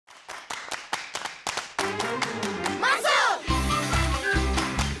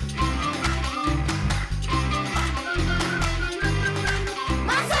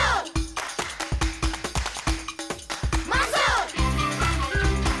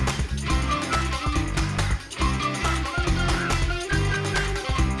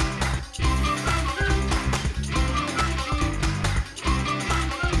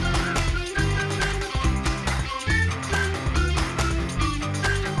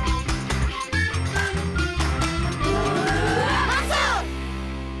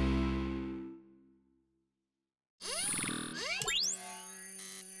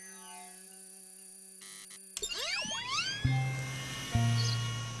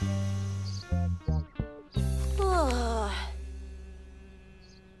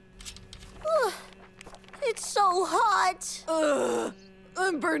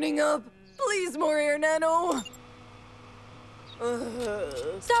burning up. Please, more air, Nano.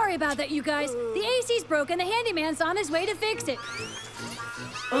 Sorry about that, you guys. The AC's broken. The handyman's on his way to fix it.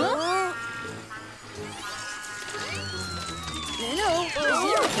 Huh? Nano, is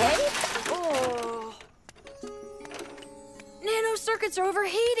he okay? Oh. Nano's circuits are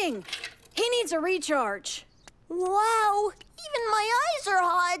overheating. He needs a recharge. Wow, even my eyes are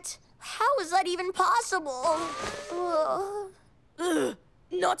hot. How is that even possible?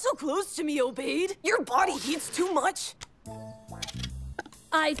 Not so close to me, Obaid. Your body heats too much.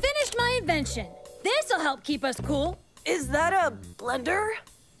 I finished my invention. This'll help keep us cool. Is that a blender?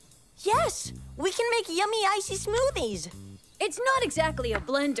 Yes, we can make yummy icy smoothies. It's not exactly a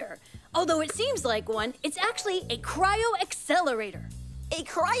blender. Although it seems like one, it's actually a cryo-accelerator. A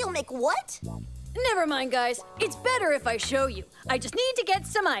cryo-make what? Never mind, guys. It's better if I show you. I just need to get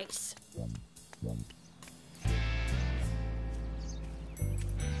some ice.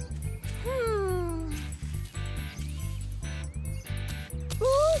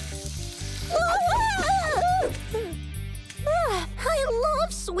 I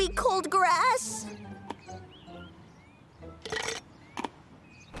love sweet cold grass.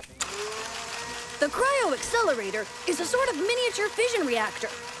 The cryo-accelerator is a sort of miniature fission reactor,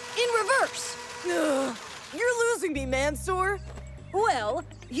 in reverse. You're losing me, Mansour. Well,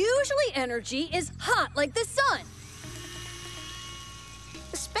 usually energy is hot like the sun.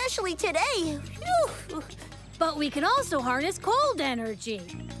 Especially today. Phew. But we can also harness cold energy.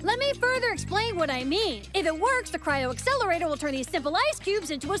 Let me further explain what I mean. If it works, the cryo-accelerator will turn these simple ice cubes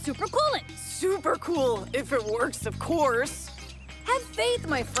into a supercoolant. Super cool, if it works, of course. Have faith,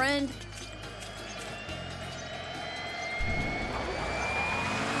 my friend.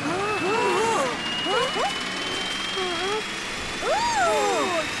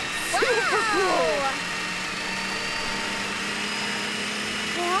 Super cool!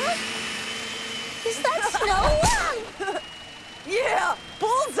 What? Is that snow? Yeah,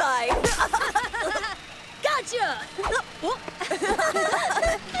 bullseye! Gotcha!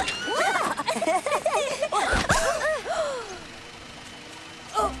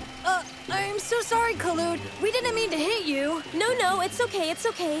 I'm so sorry, Khaloud. We didn't mean to hit you. No, it's okay, it's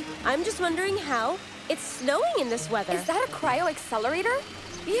okay. I'm just wondering how. It's snowing in this weather. Is that a cryo-accelerator?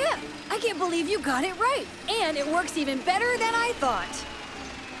 Yeah, I can't believe you got it right. And it works even better than I thought.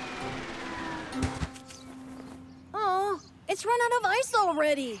 Oh, it's run out of ice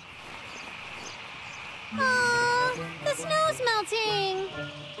already. The snow's melting.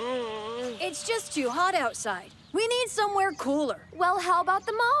 It's just too hot outside. We need somewhere cooler. Well, how about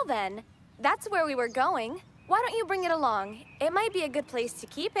the mall then? That's where we were going. Why don't you bring it along? It might be a good place to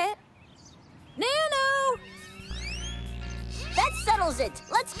keep it. Nano! That settles it.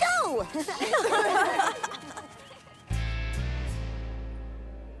 Let's go.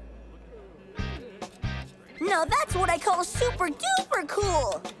 Now that's what I call super duper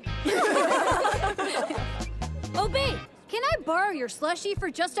cool. Obey, can I borrow your slushie for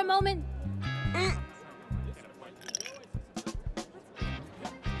just a moment?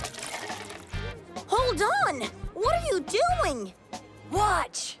 Hold on. What are you doing?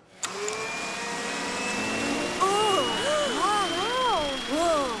 Watch.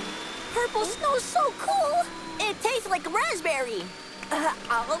 Whoa. Purple snow's so cool. It tastes like raspberry.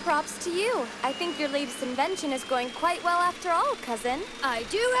 All props to you. I think your latest invention is going quite well after all, cousin. I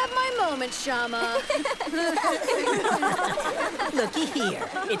do have my moments, Shama. Looky here.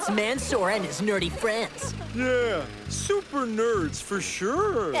 It's Mansour and his nerdy friends. Yeah, super nerds for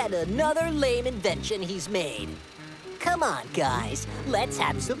sure. And another lame invention he's made. Come on, guys. Let's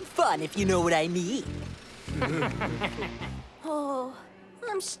have some fun, if you know what I mean. Oh,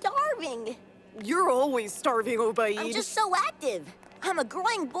 I'm starving. You're always starving, Obaid. I'm just so active. I'm a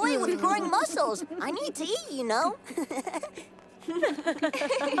growing boy with growing muscles. I need to eat, you know.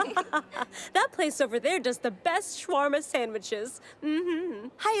 That place over there does the best shawarma sandwiches.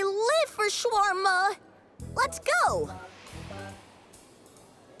 I live for shawarma. Let's go.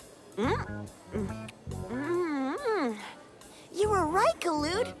 You were right,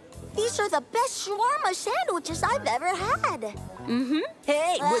 Khaloud. These are the best shawarma sandwiches I've ever had.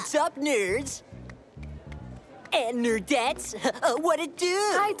 Hey, what's up, nerds? And nerdettes, what it do?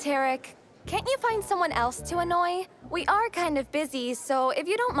 Hi, Tarek. Can't you find someone else to annoy? We are kind of busy, so if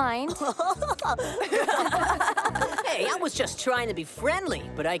you don't mind. Hey, I was just trying to be friendly,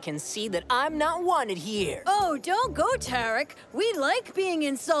 but I can see that I'm not wanted here. Oh, don't go, Tarek. We like being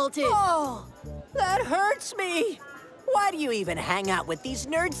insulted. Oh, that hurts me. Why do you even hang out with these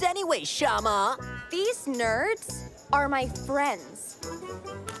nerds anyway, Shama? These nerds are my friends.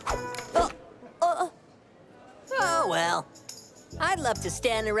 Oh, well. I'd love to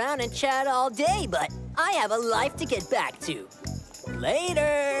stand around and chat all day, but I have a life to get back to.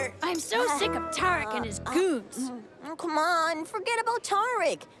 Later! I'm so sick of Tarek and his goons. Come on, forget about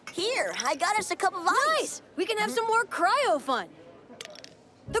Tarek. Here, I got us a cup of ice. Nice! We can have some more cryo fun.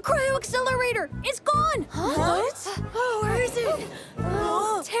 The cryo accelerator! It's gone! What? Oh, where is it?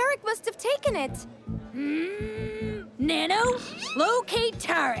 Tarek must have taken it. Nano, locate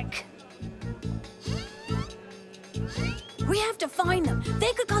Tarek. We have to find them.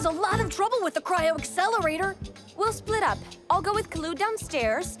 They could cause a lot of trouble with the cryo accelerator. We'll split up. I'll go with Kaloo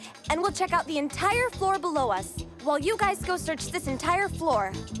downstairs, and we'll check out the entire floor below us, while you guys go search this entire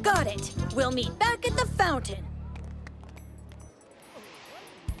floor. Got it. We'll meet back at the fountain.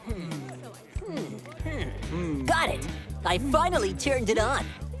 Got it! I finally turned it on.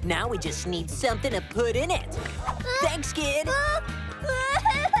 Now we just need something to put in it. Thanks, kid!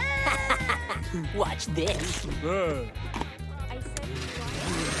 Watch this.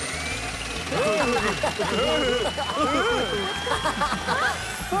 Hey,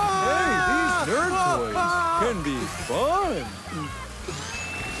 these nerd toys can be fun.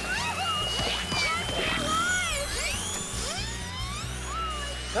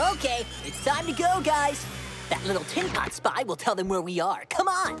 Okay, it's time to go, guys. That little tin pot spy will tell them where we are. Come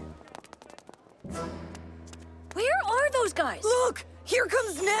on! Where are those guys? Look! Here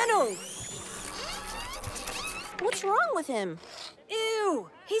comes Nano! What's wrong with him? Ew!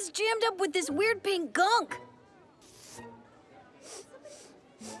 He's jammed up with this weird pink gunk.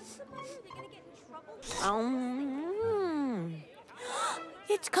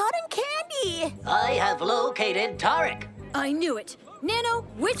 It's cotton candy. I have located Tarek. I knew it. Nano,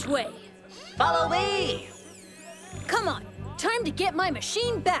 which way? Follow me! Come on. Time to get my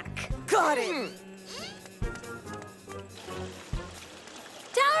machine back. Got it!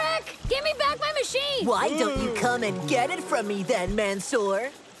 Tarek! Give me back my machine! Why don't you come and get it from me then,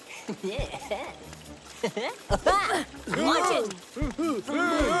 Mansour? Watch it!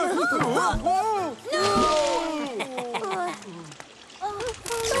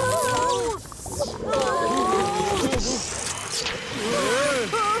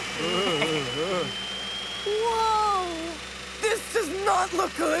 Whoa! This does not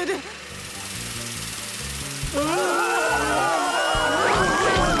look good!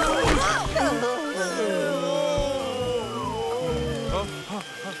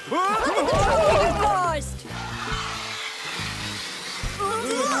 Paused!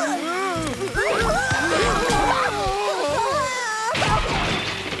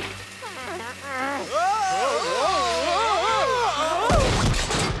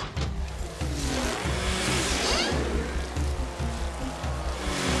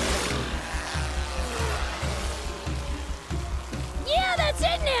 Yeah, that's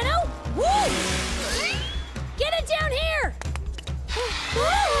it, Nano! Woo! Get it down here!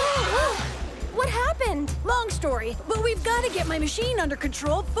 What happened? Long story, but we've got to get my machine under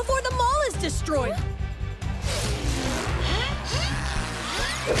control before the mall is destroyed.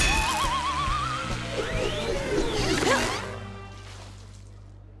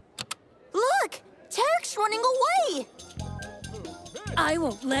 Look, Tarek's running away. I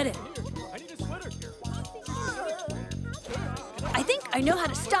won't let him. I think I know how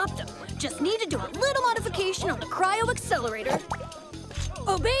to stop them. Just need to do a little modification on the cryo accelerator.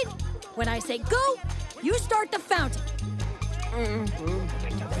 Obeyed? When I say go, you start the fountain.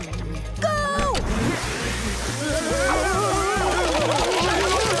 Go!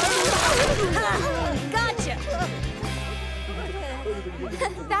 Gotcha!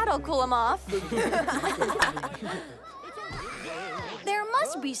 That'll cool him off. There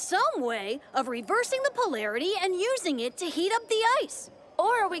must be some way of reversing the polarity and using it to heat up the ice.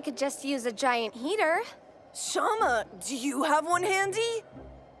 Or we could just use a giant heater. Shama, do you have one handy?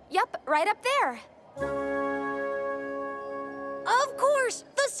 Yup, right up there. Of course,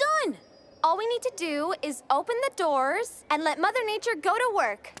 the sun! All we need to do is open the doors and let Mother Nature go to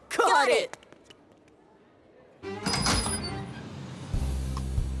work. Got it!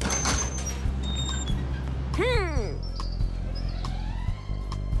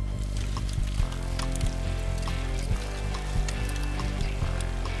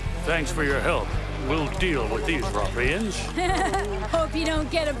 Thanks for your help. We'll deal with these ruffians. Hope you don't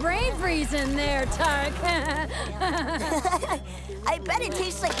get a brain freeze in there, Tarek. I bet it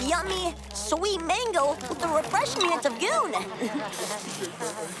tastes like yummy, sweet mango with the refreshing hint of goon.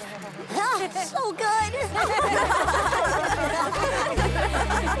 So good.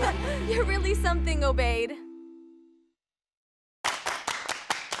 You're really something, Obeyed.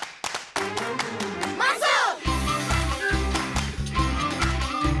 Mansour!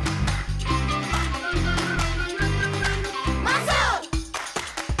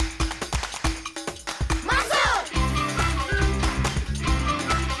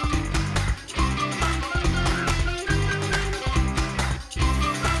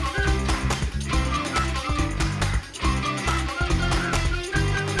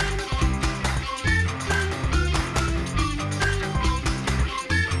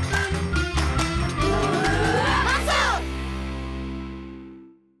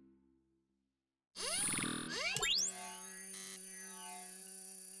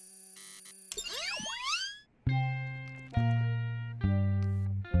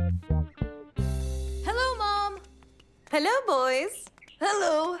 Hello, boys.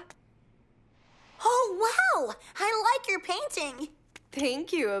 Hello. Oh, wow! I like your painting.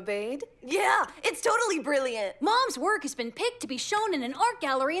 Thank you, Obaid. Yeah, it's totally brilliant. Mom's work has been picked to be shown in an art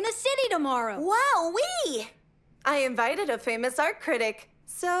gallery in the city tomorrow. Wow-wee! I invited a famous art critic,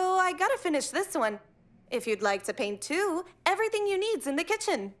 so I gotta finish this one. If you'd like to paint too, everything you need's in the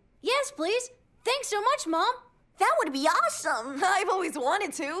kitchen. Yes, please. Thanks so much, Mom. That would be awesome. I've always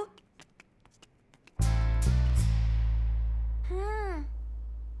wanted to.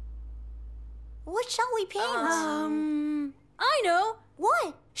 What shall we paint? I know.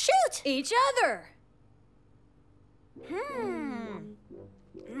 What? Shoot! Each other.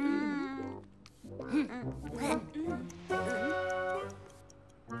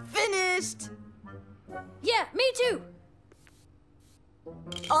 Finished! Yeah, me too.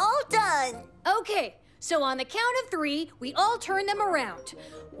 All done. Okay, so on the count of 3, we all turn them around.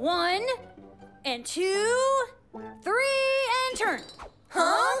 1 and 2, 3, and turn.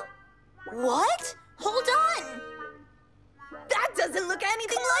 Huh? What? Hold on. That doesn't look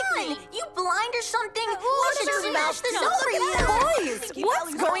anything like me! You blind or something? We should smash this over you. Boys,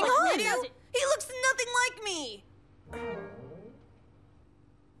 what's going on? He He looks nothing like me!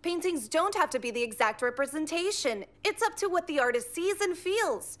 Paintings don't have to be the exact representation. It's up to what the artist sees and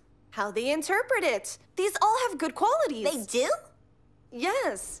feels, how they interpret it. These all have good qualities. They do?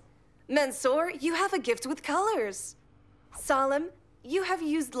 Yes. Mansour, you have a gift with colors. Salim, you have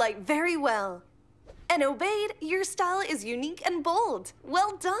used light very well. And Obaid, your style is unique and bold.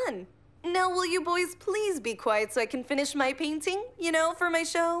 Well done. Now will you boys please be quiet so I can finish my painting, you know, for my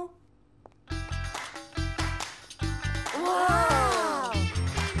show? Wow!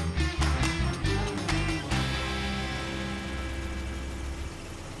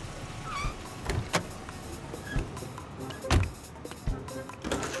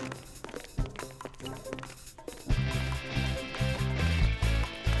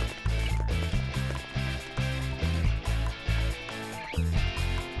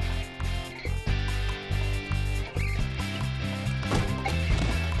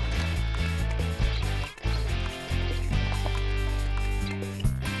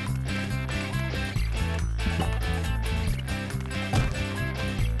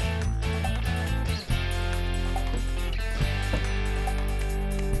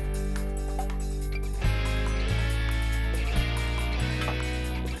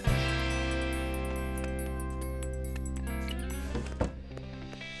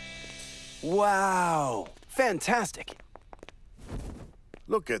 Wow! Fantastic!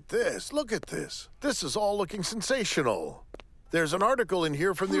 Look at this, look at this. This is all looking sensational. There's an article in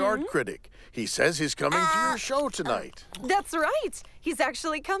here from the art critic. He says he's coming to your show tonight. That's right. He's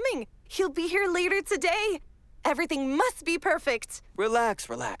actually coming. He'll be here later today. Everything must be perfect. Relax,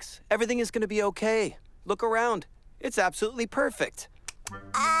 relax. Everything is gonna be okay. Look around. It's absolutely perfect.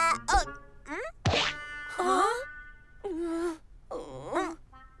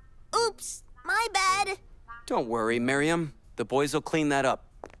 Oops, my bad. Don't worry, Miriam. The boys will clean that up.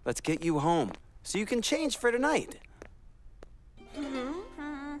 Let's get you home so you can change for tonight.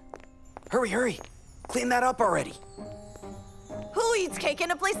 Hurry, hurry. Clean that up already. Who eats cake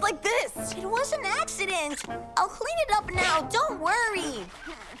in a place like this? It was an accident. I'll clean it up now, don't worry.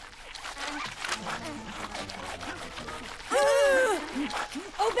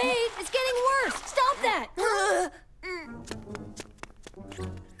 Obaid, it's getting worse. Stop that.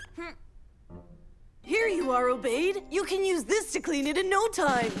 Here you are, Obaid. You can use this to clean it in no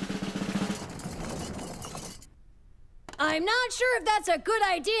time. I'm not sure if that's a good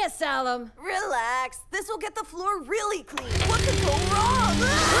idea, Salim. Relax. This will get the floor really clean. What could go wrong?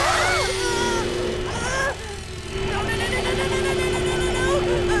 No, no, no, no, no, no, no, no, no, no, no, no.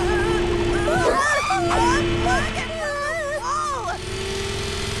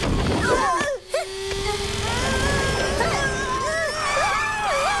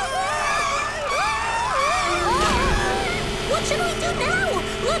 What should we do now?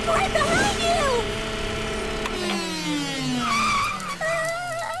 Look right behind you!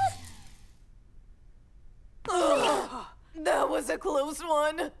 That was a close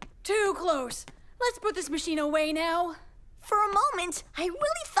one. Too close. Let's put this machine away now. For a moment, I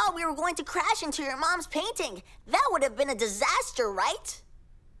really thought we were going to crash into your mom's painting. That would have been a disaster, right?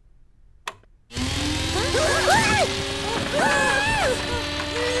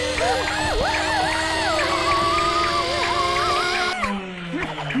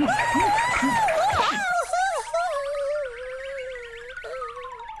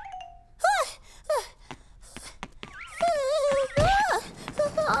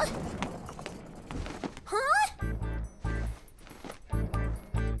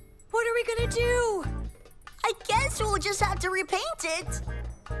 What are we gonna do? I guess guess we'll just have to repaint it.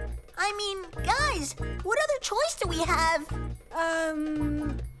 I mean, guys, what other choice do we have?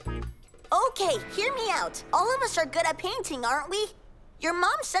 Okay, hear me out. All of us are good at painting, aren't we? Your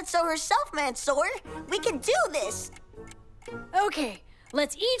mom said so herself, Mansour. We can do this. Okay,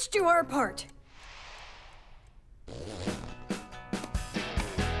 let's each do our part.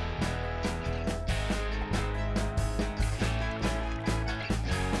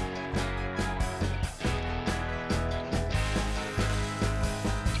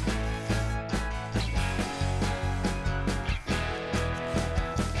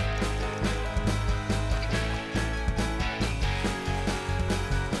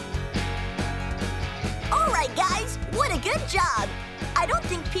 Guys, what a good job! I don't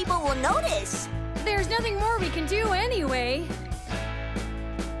think people will notice. There's nothing more we can do anyway.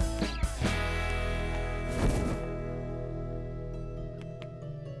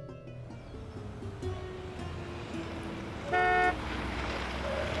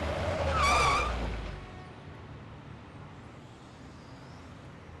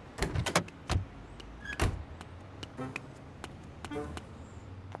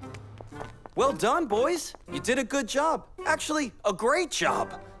 Well done, boys. You did a good job. Actually, a great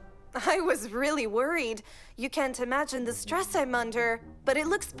job. I was really worried. You can't imagine the stress I'm under, but it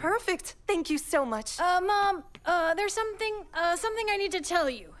looks perfect. Thank you so much. Mom, there's something I need to tell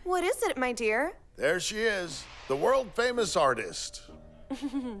you. What is it, my dear? There she is, the world-famous artist.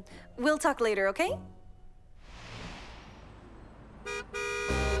 We'll talk later, okay?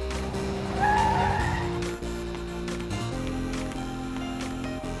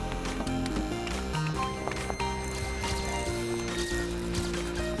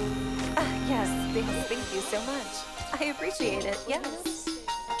 Yes, thank you so much. I appreciate it, yes.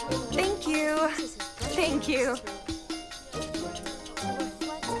 Thank you. Thank you.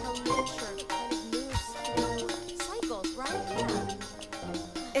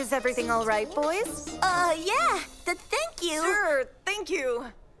 Is everything all right, boys? Yeah. Thank you. Sure, thank you.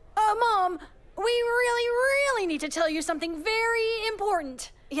 Mom, we really need to tell you something very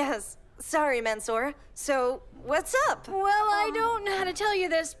important. Yes, sorry, Mansour. So, what's up? Well, I don't know how to tell you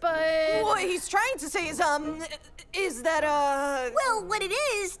this, but... What he's trying to say is that, Well, what it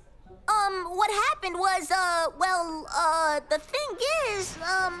is, what happened was, the thing is,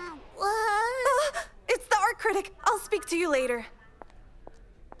 It's the art critic. I'll speak to you later.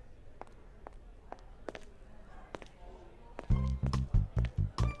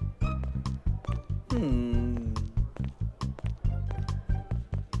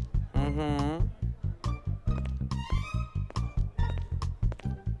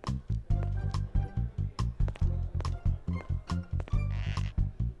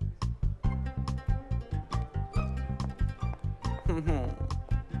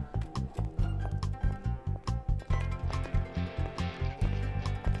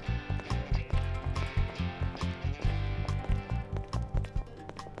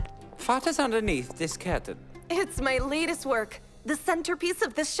 What is underneath this curtain? It's my latest work, the centerpiece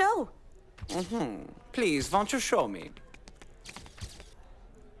of this show. Please, won't you show me?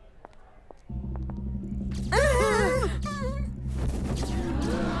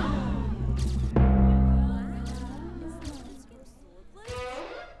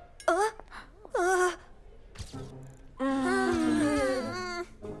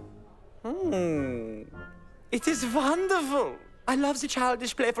 It is wonderful. I love the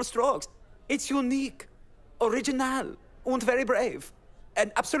childish, playful strokes. It's unique, original, and very brave.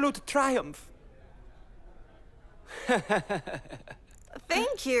 An absolute triumph.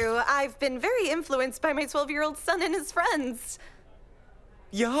 Thank you. I've been very influenced by my 12-year-old son and his friends.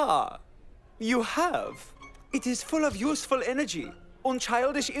 Yeah, you have. It is full of useful energy and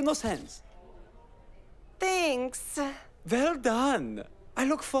childish innocence. Thanks. Well done. I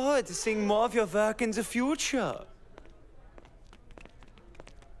look forward to seeing more of your work in the future.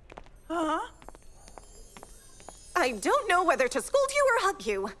 I don't know whether to scold you or hug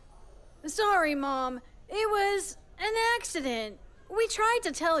you. Sorry, Mom. It was an accident. We tried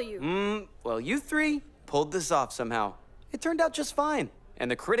to tell you. Well, you three pulled this off somehow. It turned out just fine, and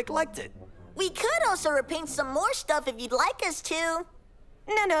the critic liked it. we could also repaint some more stuff if you'd like us to.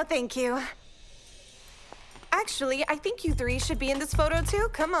 No, thank you. Actually, I think you three should be in this photo too.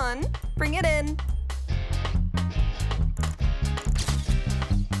 Come on, bring it in.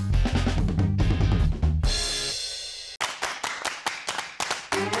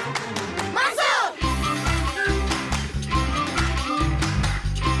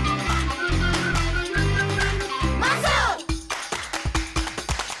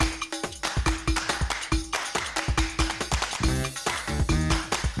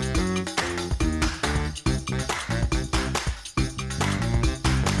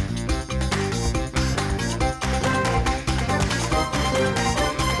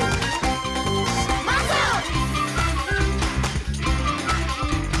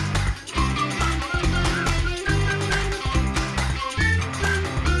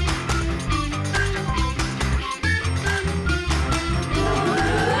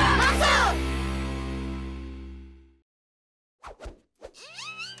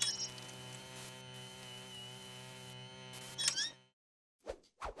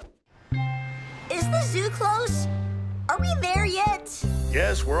 zoo close? Are we there yet?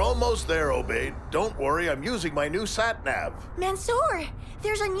 Yes, we're almost there, Obaid. Don't worry, I'm using my new sat-nav. Mansour,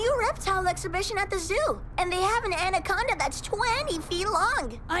 there's a new reptile exhibition at the zoo, and they have an anaconda that's 20 feet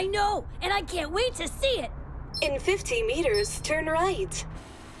long. I know, and I can't wait to see it. In 50 meters, turn right.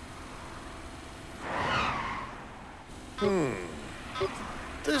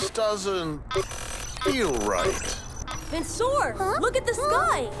 This doesn't feel right. Mansour, look at the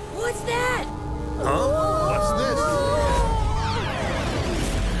sky. What's that? Huh? What's this?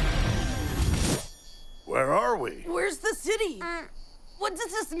 Where are we? Where's the city? What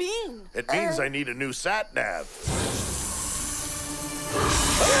does this mean? It means I need a new sat-nav.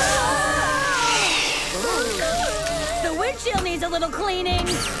 The windshield needs a little cleaning.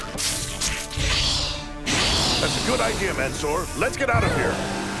 That's a good idea, Mansour. Let's get out of here.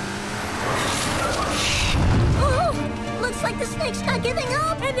 Oh, looks like the snake's not giving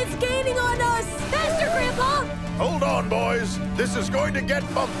up. And it's gaining on us. Faster, Grandpa! Hold on, boys. This is going to get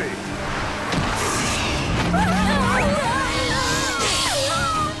bumpy.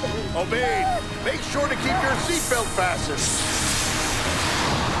 Obaid, make sure to keep your seatbelt fastened.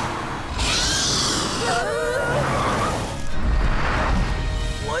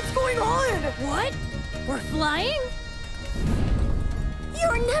 What's going on? What? We're flying?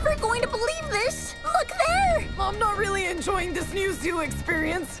 You're never going to believe this. Look there. I'm not really enjoying this new zoo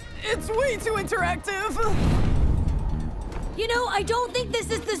experience. It's way too interactive. You know, I don't think this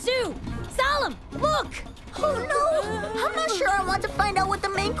is the zoo. Salim, look! Oh no! I'm not sure I want to find out what the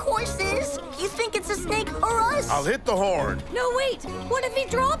main course is. You think it's a snake or us? I'll hit the horn. No, wait! What if he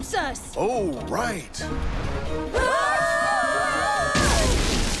drops us? Oh, right.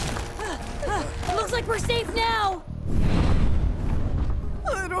 Looks like we're safe now.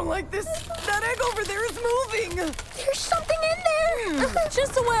 I don't like this. That egg over there is moving. There's something in there.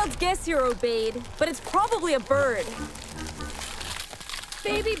 Just a wild guess here, Obaid, but it's probably a bird.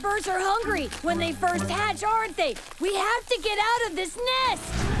 Baby birds are hungry when they first hatch, aren't they? We have to get out of this nest.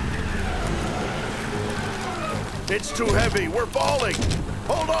 It's too heavy. We're falling.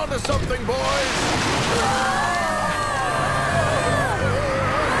 Hold on to something, boys.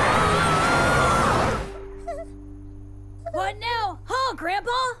 What now? Huh,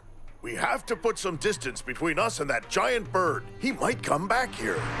 Grandpa? We have to put some distance between us and that giant bird. He might come back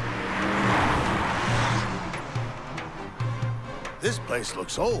here. This place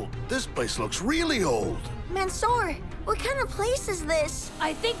looks old. This place looks really old. Mansour, what kind of place is this?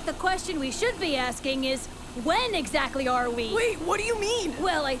 I think the question we should be asking is, when exactly are we? Wait, what do you mean?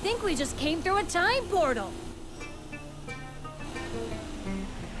 Well, I think we just came through a time portal.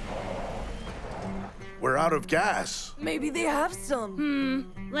 We're out of gas. Maybe they have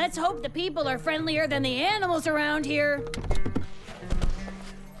some. Let's hope the people are friendlier than the animals around here.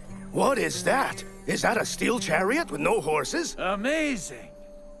 What is that? Is that a steel chariot with no horses? Amazing.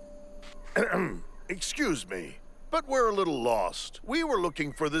 Excuse me, but we're a little lost. We were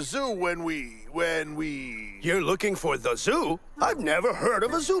looking for the zoo when we... You're looking for the zoo? I've never heard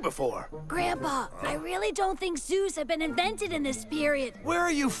of a zoo before. Grandpa, I really don't think zoos have been invented in this period. Where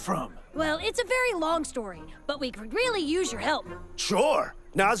are you from? Well, it's a very long story, but we could really use your help. Sure.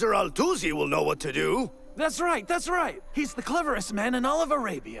 Nazar al-Tuzi will know what to do. That's right, that's right. He's the cleverest man in all of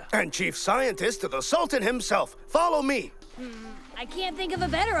Arabia. And chief scientist to the Sultan himself. Follow me. I can't think of a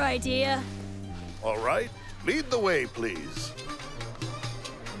better idea. All right, lead the way, please.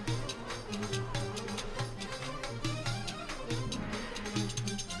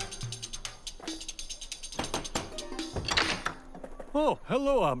 Oh,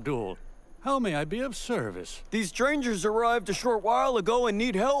 hello, Abdul. How may I be of service? These strangers arrived a short while ago and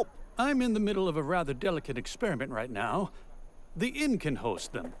need help. I'm in the middle of a rather delicate experiment right now. The inn can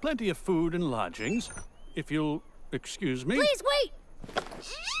host them. Plenty of food and lodgings. If you'll excuse me. Please wait!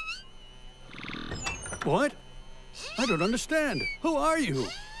 What? I don't understand. Who are you?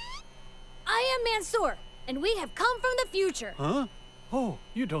 I am Mansour, and we have come from the future. Huh? Oh,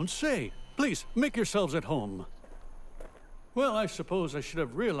 you don't say. Please, make yourselves at home. Well, I suppose I should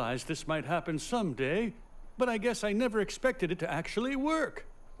have realized this might happen someday, but I guess I never expected it to actually work.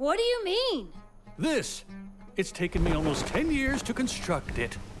 What do you mean? This. It's taken me almost 10 years to construct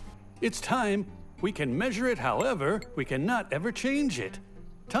it. It's time. We can measure it, however, we cannot ever change it.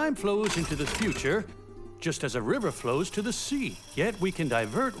 Time flows into the future, just as a river flows to the sea. Yet we can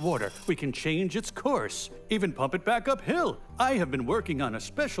divert water, we can change its course, even pump it back uphill. I have been working on a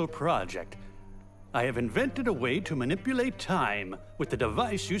special project. I have invented a way to manipulate time with the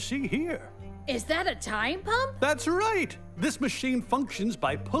device you see here. Is that a time pump? That's right! This machine functions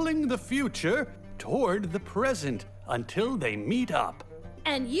by pulling the future toward the present until they meet up.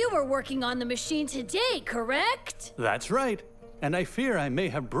 And you were working on the machine today, correct? That's right. And I fear I may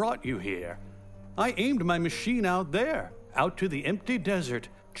have brought you here. I aimed my machine out there, out to the empty desert,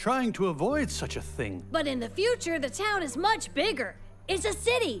 trying to avoid such a thing. But in the future, the town is much bigger. It's a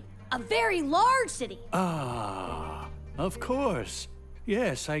city, a very large city. Ah, of course.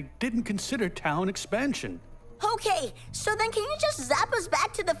 Yes, I didn't consider town expansion. Okay, so then can you just zap us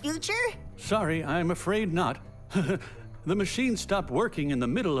back to the future? Sorry, I'm afraid not. The machine stopped working in the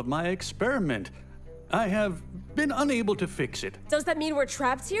middle of my experiment. I have been unable to fix it. Does that mean we're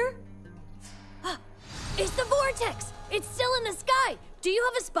trapped here? It's the vortex! It's still in the sky! Do you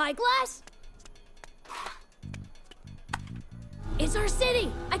have a spyglass? It's our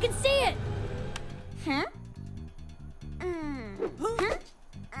city! I can see it!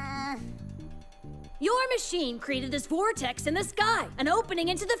 Your machine created this vortex in the sky, an opening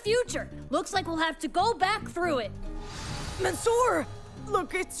into the future. Looks like we'll have to go back through it. Mansour!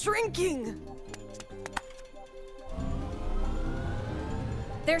 Look, it's shrinking!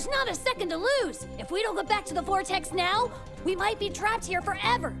 There's not a second to lose. If we don't get back to the vortex now, we might be trapped here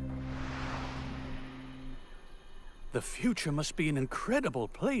forever. The future must be an incredible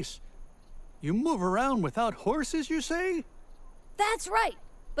place. You move around without horses, you say? That's right,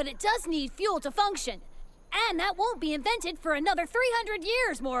 but it does need fuel to function. And that won't be invented for another 300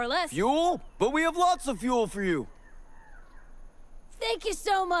 years, more or less. Fuel? But we have lots of fuel for you. Thank you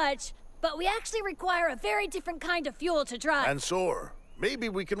so much. But we actually require a very different kind of fuel to drive. Mansour, maybe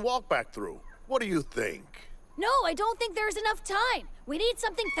we can walk back through. What do you think? No, I don't think there's enough time. We need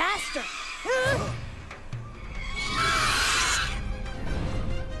something faster.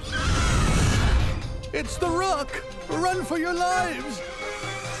 It's the Rock! Run for your lives!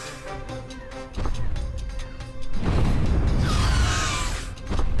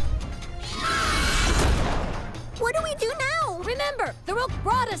 What do we do now? Remember, the Rook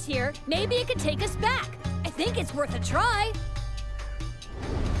brought us here. Maybe it could take us back. I think it's worth a try.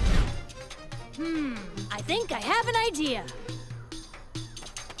 I think I have an idea.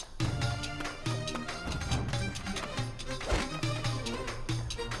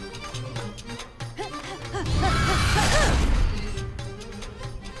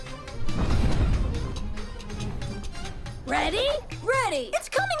 Ready? Ready! It's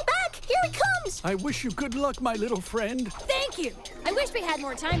coming back! Here it comes! I wish you good luck, my little friend. Thank you! I wish we had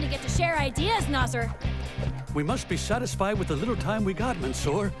more time to get to share ideas, Nasser. We must be satisfied with the little time we got,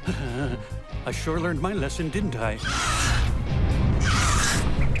 Mansour. I sure learned my lesson, didn't I?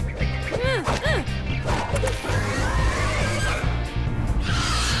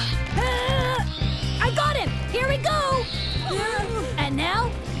 I got him! Here we go! And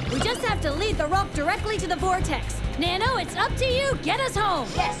now, we just have to lead the Rock directly to the vortex. Nano, it's up to you. Get us home.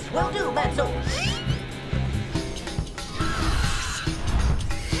 Yes, will do, Mansour.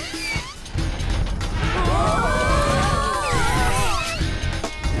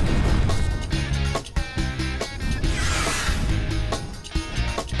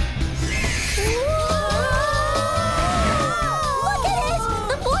 Look at it!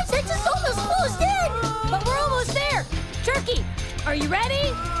 The vortex is almost closed in! But we're almost there. Turkey, are you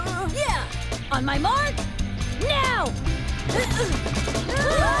ready? Yeah! On my mark, now! We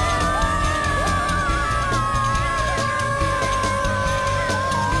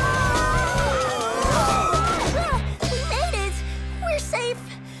made it! We're safe!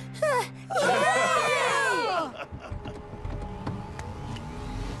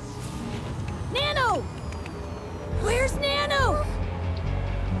 Nano! Where's Nano?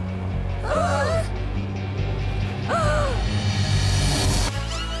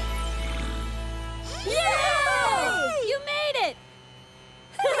 You made it!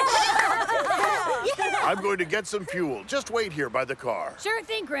 I'm going to get some fuel. Just wait here by the car. Sure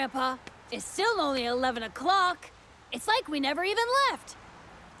thing, Grandpa. It's still only 11 o'clock. It's like we never even left.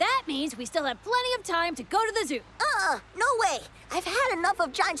 That means we still have plenty of time to go to the zoo. No way! I've had enough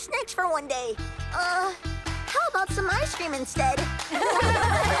of giant snakes for one day. How about some ice cream instead?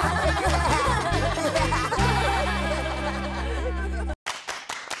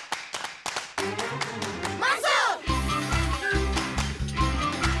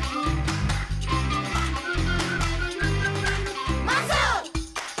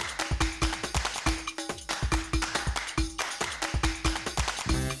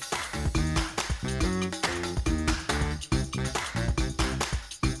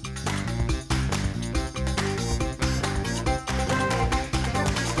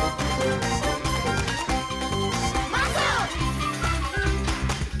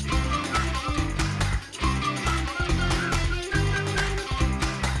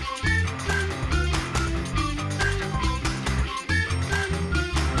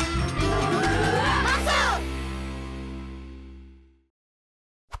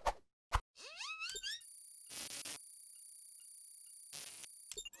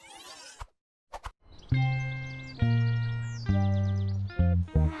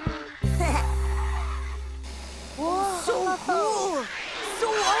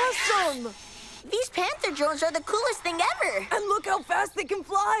 awesome! These Panther drones are the coolest thing ever. And look how fast they can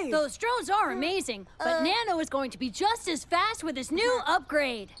fly! Those drones are amazing, but Nano is going to be just as fast with his new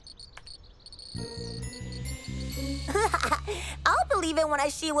upgrade. I'll believe it when I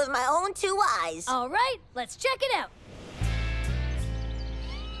see it with my own 2 eyes. All right, let's check it out.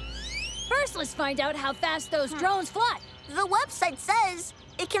 First, let's find out how fast those drones fly. The website says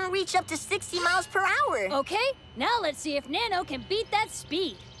it can reach up to 60 miles per hour. Okay, now let's see if Nano can beat that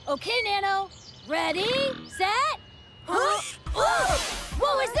speed. Okay, Nano, ready, set? Huh?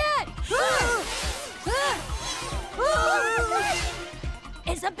 What was that?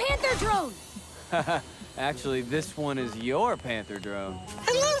 It's a Panther drone. Actually, this one is your Panther drone.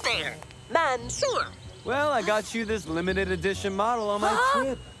 Hello there, Mansour. Well, I got you this limited edition model on my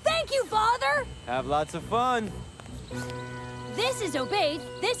trip. Thank you, Father. Have lots of fun. This is Obaid,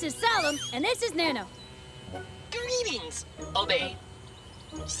 this is Salim, and this is Nano. Greetings, Obaid,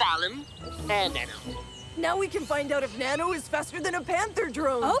 Salim, and Nano. Now we can find out if Nano is faster than a Panther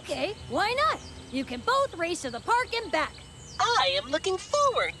drone. Okay, why not? You can both race to the park and back. I am looking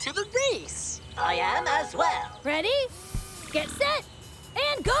forward to the race. I am as well. Ready, get set,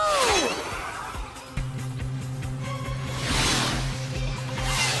 and go!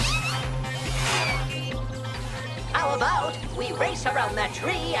 How about we race around that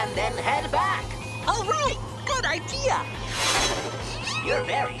tree and then head back? All right, good idea. You're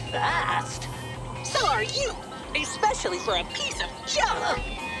very fast. So are you, especially for a piece of junk.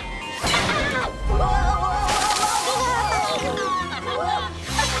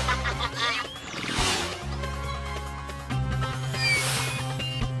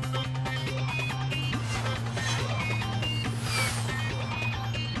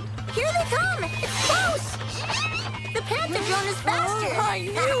 Here they come! It's close! The Panther drone is faster! I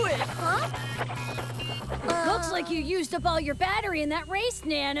knew it! Huh? Looks like you used up all your battery in that race,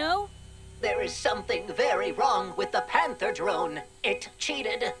 Nano. There is something very wrong with the Panther drone. It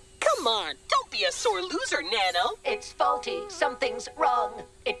cheated. Come on, don't be a sore loser, Nano. It's faulty. Something's wrong.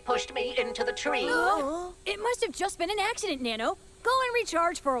 It pushed me into the tree. It must have just been an accident, Nano. Go and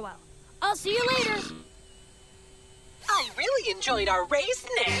recharge for a while. I'll see you later. I really enjoyed our race,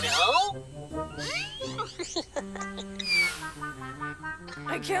 Nano.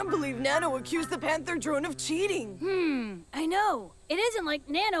 I can't believe Nano accused the Panther drone of cheating. I know. It isn't like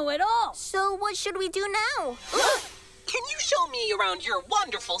Nano at all. So what should we do now? Can you show me around your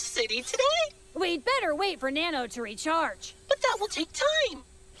wonderful city today? We'd better wait for Nano to recharge. But that will take time.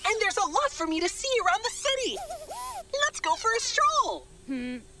 And there's a lot for me to see around the city. Let's go for a stroll.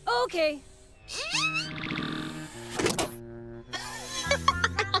 Okay.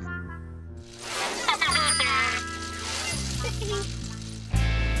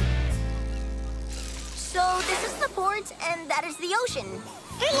 So this is the port, and that is the ocean.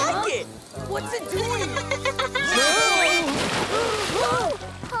 I like it. What's it doing?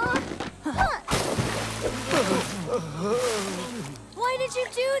 Why did you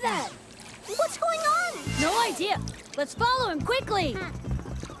do that? What's going on? No idea. Let's follow him quickly.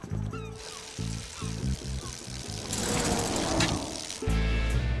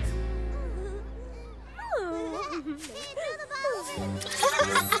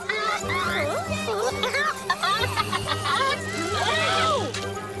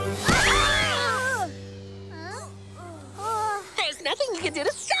 There's nothing you can do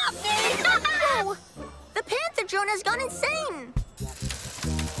to stop me. Whoa! The Panther drone has gone insane.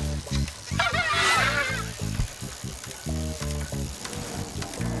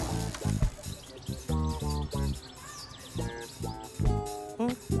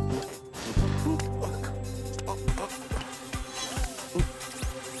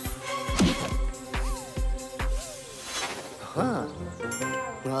 Huh?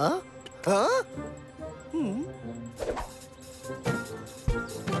 Huh?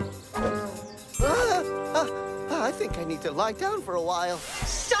 I think I need to lie down for a while.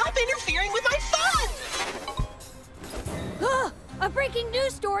 Stop interfering with my fun. A breaking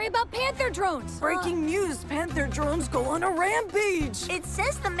news story about Panther drones. Breaking news, Panther drones go on a rampage. It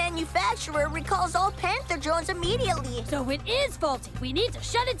says the manufacturer recalls all Panther drones immediately. So it is faulty. We need to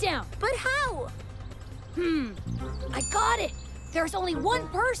shut it down. But how? I got it. There's only one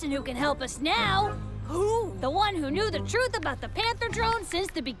person who can help us now. Who? The one who knew the truth about the Panther drone since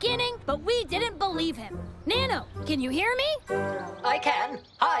the beginning, but we didn't believe him. Nano, can you hear me? I can.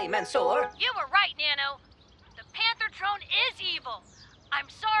 Hi, Mansour. You were right, Nano. The Panther drone is evil. I'm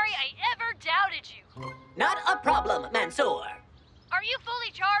sorry I ever doubted you. Not a problem, Mansour. Are you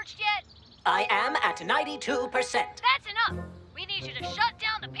fully charged yet? I am at 92%. That's enough. We need you to shut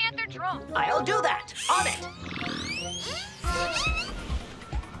down the Panther drone. I'll do that. On it.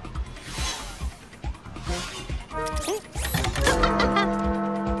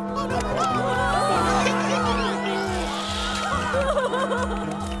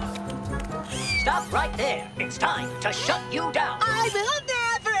 Stop right there. It's time to shut you down. I will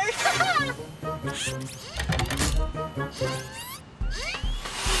never!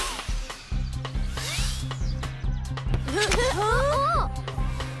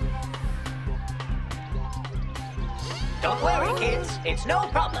 Don't worry, kids. It's no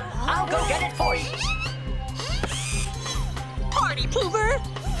problem. I'll go get it for you. Party pooper!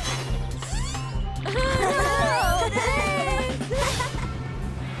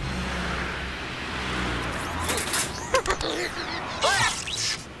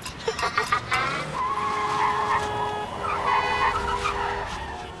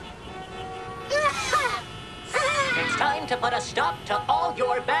 It's time to put a stop to all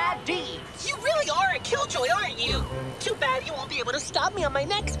your bad deeds. You really are a killjoy, aren't you? Too bad you won't be able to stop me on my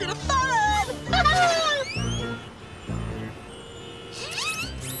next bit of fun!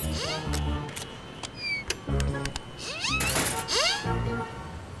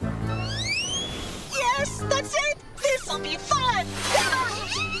 Yes, that's it! This'll be fun!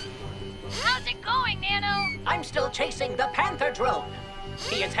 How's it going, Nano? I'm still chasing the Panther drone.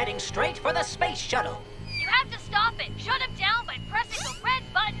 He is heading straight for the space shuttle. You have to stop it. Shut him down by pressing the red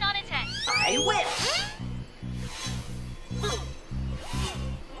button on his head. I will.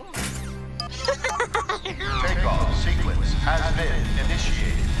 Takeoff sequence has been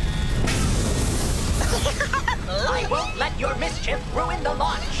initiated. I won't let your mischief ruin the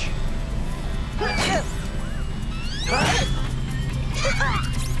launch.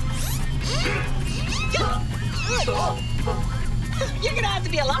 You're gonna have to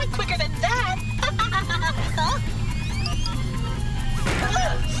be a lot quicker than that!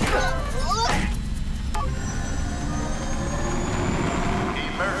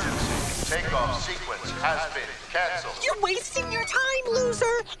 Emergency. Takeoff sequence has been canceled. You're wasting your time,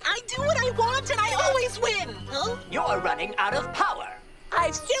 loser! I do what I want and I always win! Huh? You're running out of power.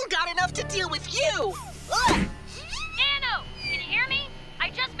 I've still got enough to deal with you! Nano, can you hear me? I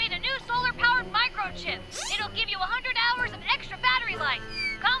just made a new solar-powered microchip. It'll give you 100 hours of extra battery life.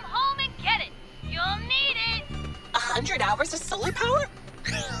 Come home and get it. You'll need it. 100 hours of solar power?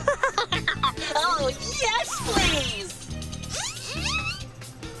 Oh, yes, please!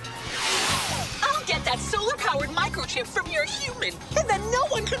 I'll get that solar-powered microchip from your human, and then no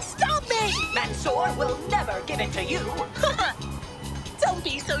one can stop me! Mansour will never give it to you. Don't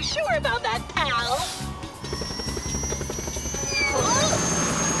be so sure about that, pal!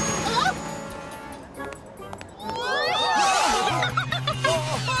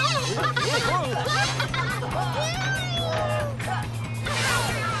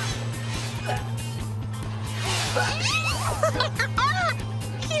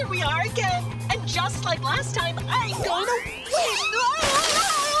 Here we are again, and just like last time, I'm gonna win!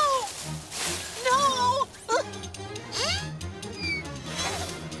 No!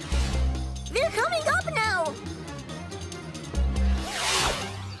 They're coming up now!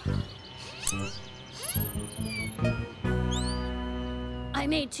 I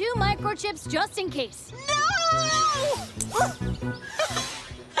made 2 microchips just in case. No!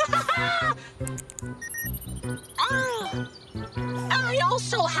 I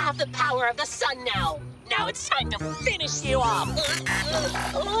also have the power of the sun now. Now it's time to finish you off.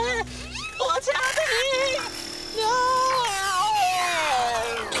 What's happening? No!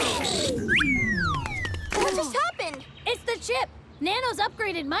 What just happened? It's the chip. Nano's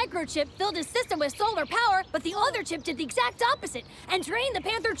upgraded microchip filled his system with solar power, but the other chip did the exact opposite and drained the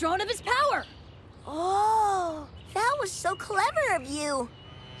Panther drone of his power. Oh, that was so clever of you.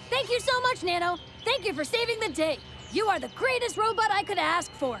 Thank you so much, Nano. Thank you for saving the day. You are the greatest robot I could ask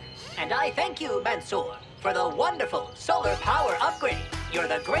for. And I thank you, Mansour, for the wonderful solar power upgrade. You're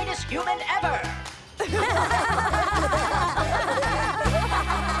the greatest human ever.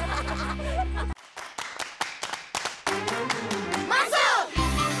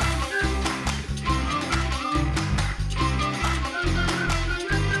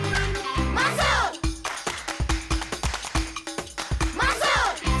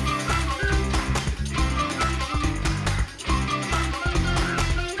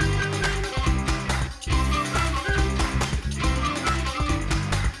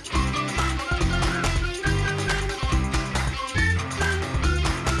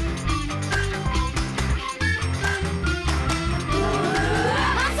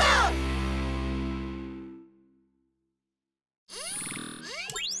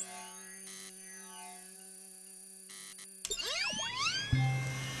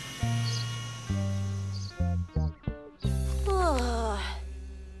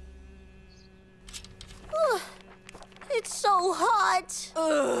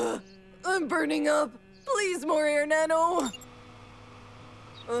 I'm burning up. Please, more air, Nano.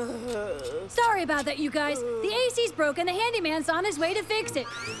 Sorry about that, you guys. The AC's broken. The handyman's on his way to fix it.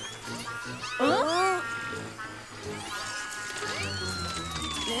 Huh?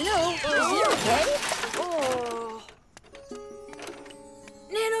 Nano, is he okay? Oh.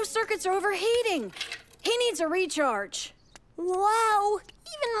 Nano's circuits are overheating. He needs a recharge. Wow,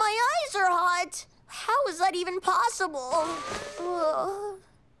 even my eyes are hot. How is that even possible?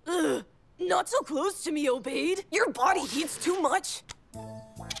 Not so close to me, Obaid. Your body heats too much.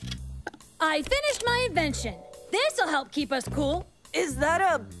 I finished my invention. This'll help keep us cool. Is that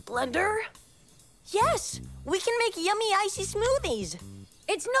a blender? Yes, we can make yummy icy smoothies.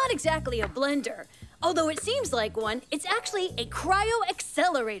 It's not exactly a blender. Although it seems like one, it's actually a cryo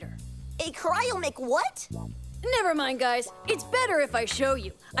accelerator. A cryo make what? Never mind, guys. It's better if I show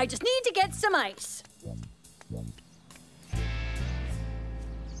you. I just need to get some ice.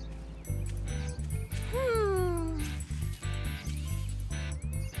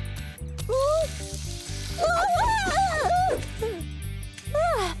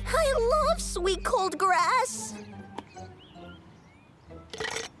 I love sweet cold grass.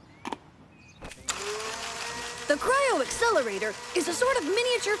 The cryo accelerator is a sort of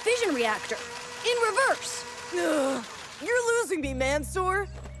miniature fission reactor, in reverse. You're losing me, Mansour.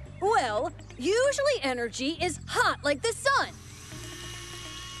 Well, usually energy is hot like the sun.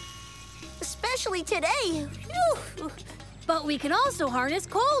 Especially today. But we can also harness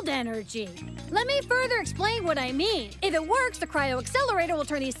cold energy. Let me further explain what I mean. If it works, the cryo accelerator will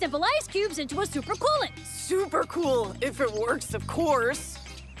turn these simple ice cubes into a supercoolant. Super cool, if it works, of course.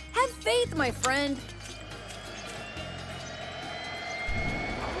 Have faith, my friend.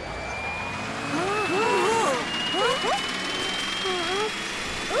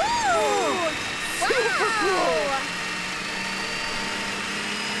 Super cool!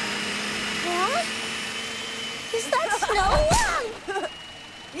 What? Is that snow?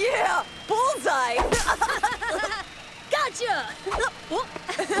 Yeah, bullseye! Gotcha!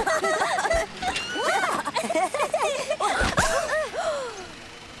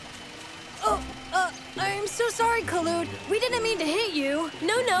 I'm so sorry, Khaloud. We didn't mean to hit you.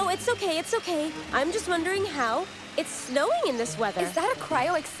 No, it's okay, it's okay. I'm just wondering how. It's snowing in this weather. Is that a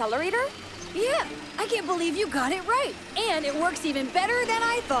cryo accelerator? Yeah, I can't believe you got it right. And it works even better than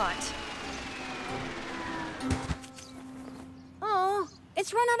I thought. Oh,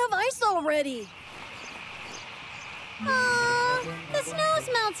 it's run out of ice already. The snow's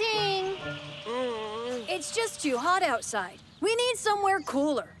melting. It's just too hot outside. We need somewhere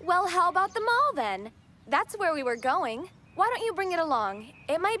cooler. Well, how about the mall then? That's where we were going. Why don't you bring it along?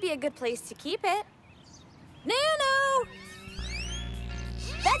 It might be a good place to keep it. Nano!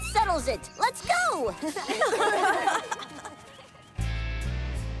 That settles it. Let's go.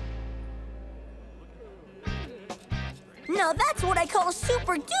 Now that's what I call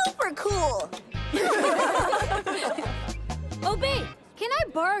super duper cool. Oh, babe, can I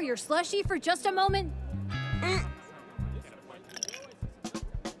borrow your slushie for just a moment?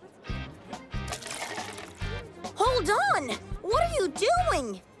 Hold on. What are you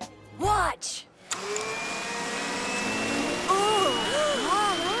doing? Watch.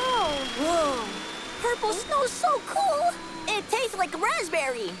 Whoa. Purple snow's so cool. It tastes like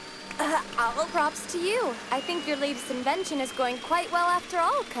raspberry. All props to you. I think your latest invention is going quite well after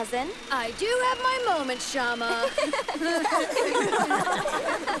all, cousin. I do have my moments, Shama.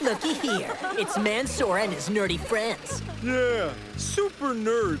 Looky here. It's Mansour and his nerdy friends. Yeah, super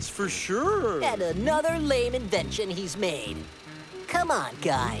nerds for sure. And another lame invention he's made. Come on,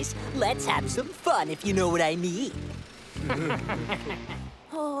 guys. Let's have some fun, if you know what I mean.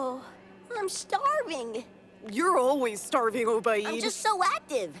 Oh, I'm starving. You're always starving, Obaid. I'm just so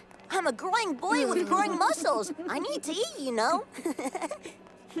active. I'm a growing boy with growing muscles. I need to eat, you know.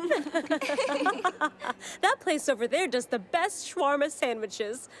 That place over there does the best shawarma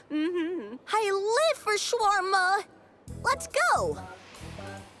sandwiches. I live for shawarma. Let's go.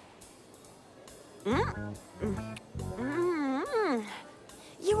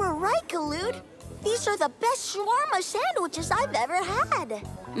 You were right, Khaloud. These are the best shawarma sandwiches I've ever had.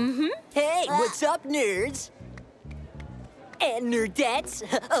 Hey, what's up, nerds? And nerdettes,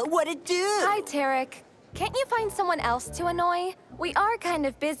 what it do? Hi, Tarek. Can't you find someone else to annoy? We are kind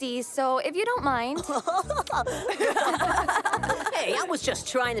of busy, so if you don't mind. Hey, I was just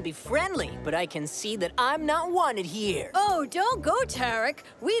trying to be friendly, but I can see that I'm not wanted here. Oh, don't go, Tarek.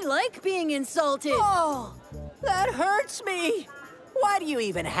 We like being insulted. Oh, that hurts me. Why do you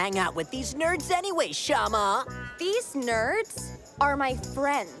even hang out with these nerds anyway, Shama? These nerds are my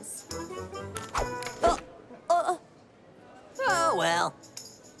friends. Oh, well.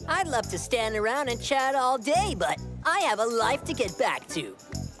 I'd love to stand around and chat all day, but I have a life to get back to.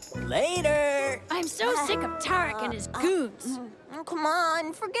 Later! I'm so sick of Tarek and his goons. Come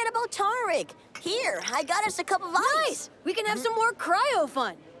on, forget about Tarek. Here, I got us a cup of ice. Nice! We can have some more cryo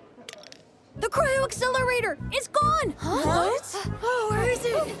fun. The cryo accelerator! It's gone! What? Oh, where is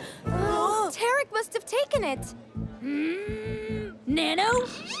it? Tarek must have taken it. Nano,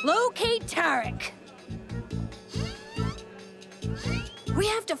 locate Tarek. We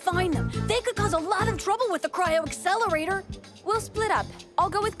have to find them. They could cause a lot of trouble with the cryo accelerator. We'll split up. I'll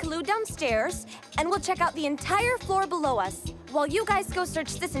go with Kaloo downstairs, and we'll check out the entire floor below us, while you guys go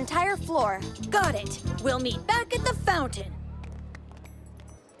search this entire floor. Got it. We'll meet back at the fountain.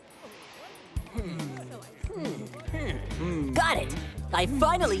 Got it! I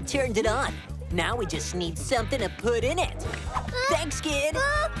finally turned it on. Now we just need something to put in it. Thanks, kid!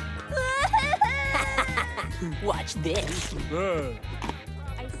 Watch this.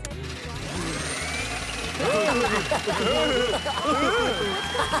 Hey,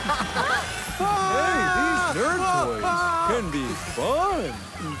 these nerd toys can be fun.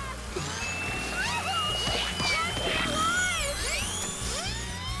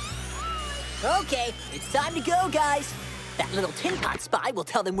 Okay, it's time to go, guys. That little tin pot spy will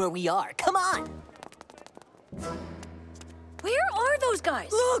tell them where we are. Come on! Where are those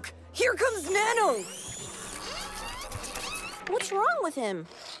guys? Look! Here comes Nano! What's wrong with him?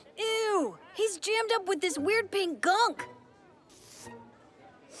 Ew! He's jammed up with this weird pink gunk.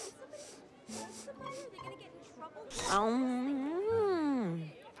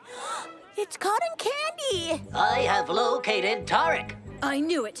 It's cotton candy! I have located Tarek. I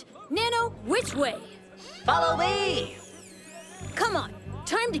knew it. Nano, which way? Follow me! Come on,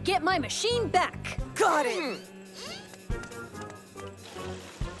 time to get my machine back. Got it!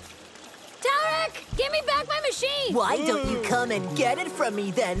 Tarek, give me back my machine! Why don't you come and get it from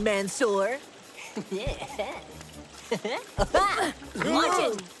me then, Mansour? Watch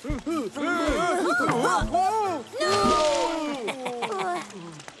it!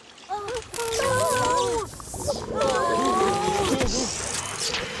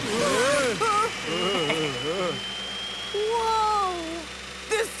 Whoa!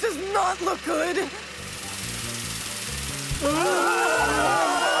 This does not look good!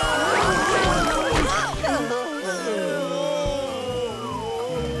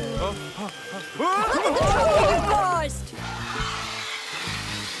 Paused!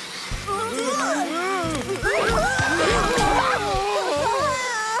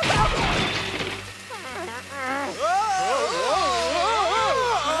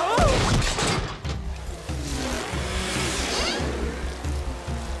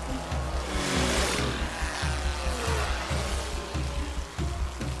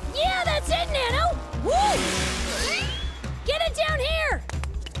 Yeah, that's it, Nano! Woo! Get it down here!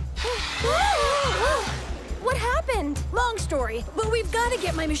 What happened? Long story, but we've got to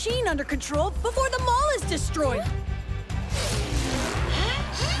get my machine under control before the mall is destroyed.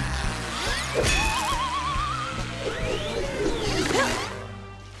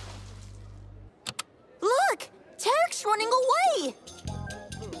 Look! Tarek's running away!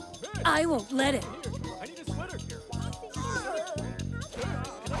 I won't let him.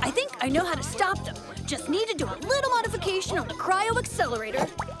 I think I know how to stop them. Just need to do a little modification on the cryo accelerator.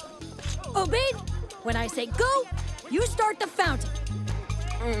 Obeyed? When I say go, you start the fountain.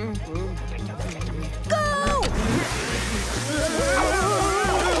 Go!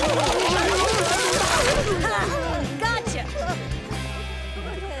 Gotcha!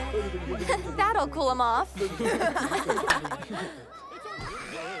 That'll cool him off.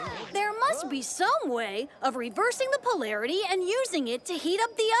 There must be some way of reversing the polarity and using it to heat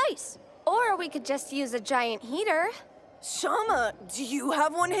up the ice. Or we could just use a giant heater. Shama, do you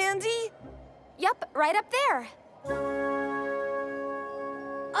have one handy? Yup, right up there.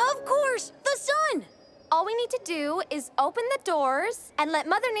 Of course, the sun! All we need to do is open the doors and let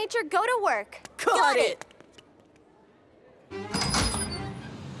Mother Nature go to work. Got it!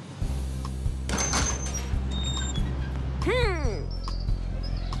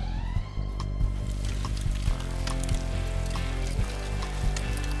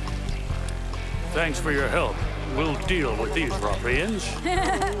 Thanks for your help. We'll deal with these ruffians.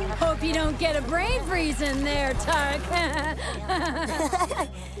 Hope you don't get a brain freeze in there, Tarek.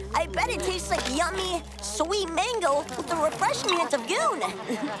 I bet it tastes like yummy, sweet mango with the refreshing hint of goon.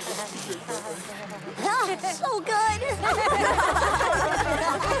 So good.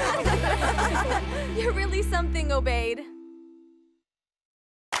 You're really something, Obeyed.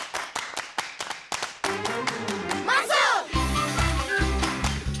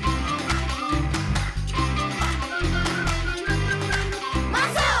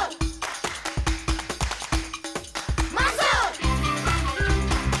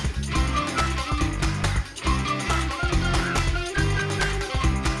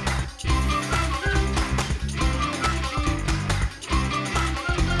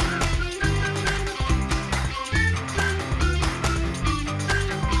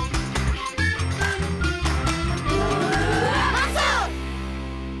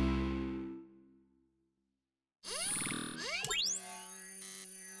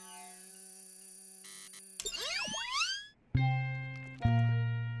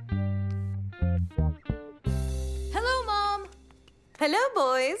 Hello,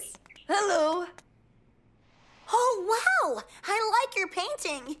 boys. Hello. Oh, wow! I like your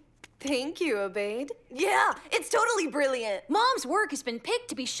painting. Thank you, Obaid. Yeah, it's totally brilliant. Mom's work has been picked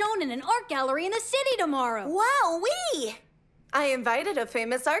to be shown in an art gallery in the city tomorrow. Wow-wee! I invited a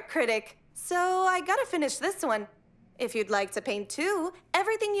famous art critic, so I gotta finish this one. If you'd like to paint too,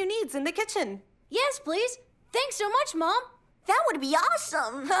 everything you need's in the kitchen. Yes, please. Thanks so much, Mom. That would be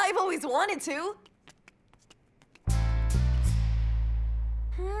awesome. I've always wanted to.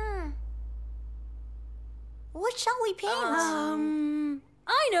 What shall we paint?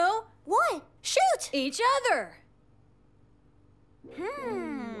 I know. What? Shoot! Each other.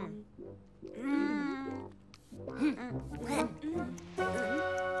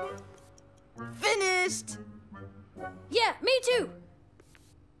 Finished! Yeah, me too.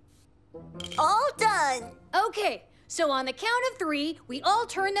 All done. Okay, so on the count of 3, we all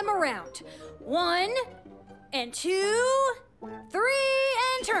turn them around. 1, and 2, 3,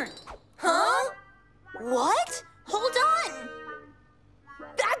 and turn. Huh? What? Hold on.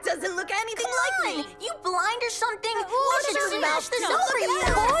 That doesn't look anything like me. You blind or something? We Let's should smash this no, over look you. at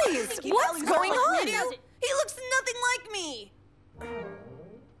that. Boys, what's going on? He does it. He looks nothing like me.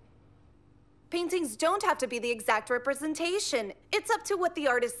 Paintings don't have to be the exact representation. It's up to what the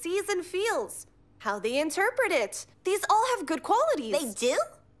artist sees and feels, how they interpret it. These all have good qualities. They do?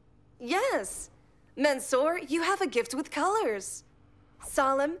 Yes. Mansour, you have a gift with colors.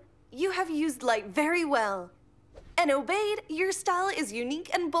 Salim, you have used light very well. And Obaid, your style is unique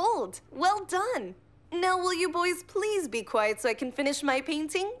and bold. Well done. Now will you boys please be quiet so I can finish my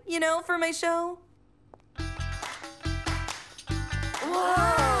painting, you know, for my show?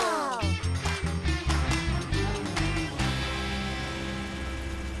 Wow!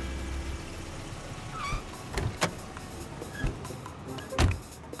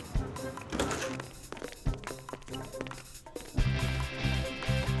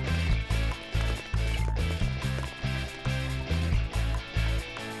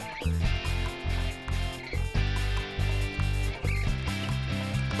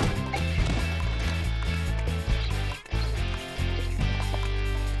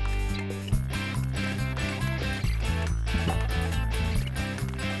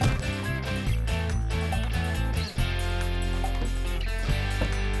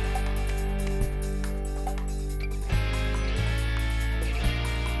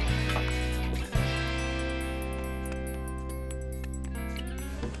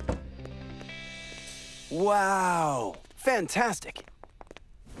 Wow! Fantastic!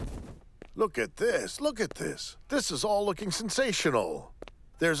 Look at this, look at this. This is all looking sensational.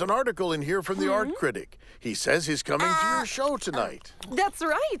 There's an article in here from the art critic. He says he's coming to your show tonight. That's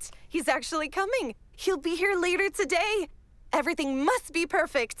right. He's actually coming. He'll be here later today. Everything must be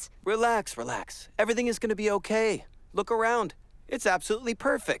perfect. Relax, relax. Everything is gonna be okay. Look around. It's absolutely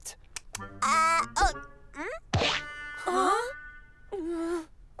perfect.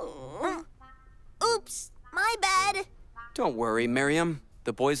 Oops, my bad. Don't worry, Miriam.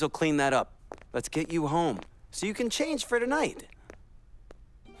 The boys will clean that up. Let's get you home so you can change for tonight.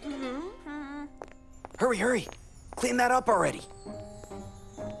 Hurry, hurry. Clean that up already.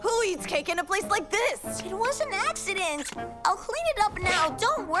 Who eats cake in a place like this? It was an accident. I'll clean it up now,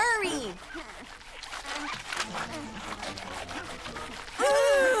 don't worry.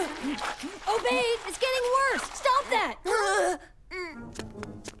 Obaid, it's getting worse. Stop that.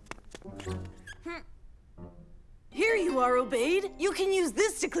 Here you are, Obaid. You can use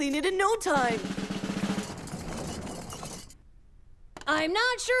this to clean it in no time. I'm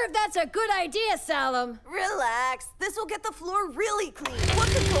not sure if that's a good idea, Salim. Relax. This will get the floor really clean. What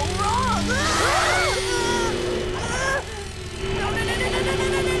could go wrong?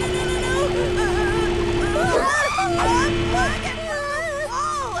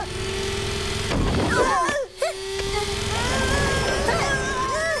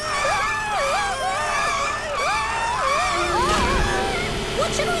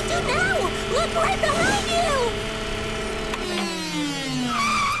 What should we do now? Look right behind you!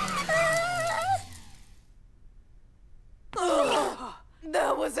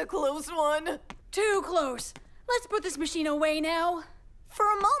 That was a close one. Too close. Let's put this machine away now. For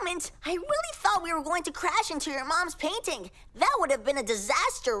a moment, I really thought we were going to crash into your mom's painting. That would have been a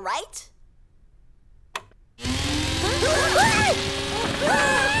disaster, right?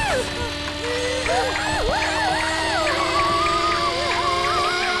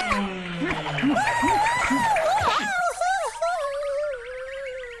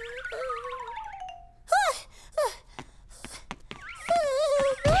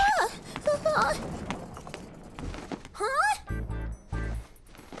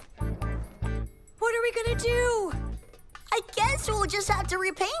 to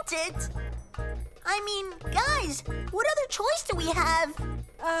repaint it. I mean, guys, what other choice do we have?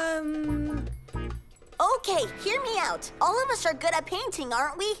 Okay, hear me out. All of us are good at painting,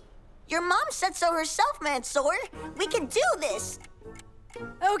 aren't we? Your mom said so herself, Mansour. We can do this.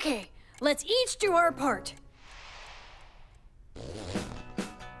 Okay, let's each do our part.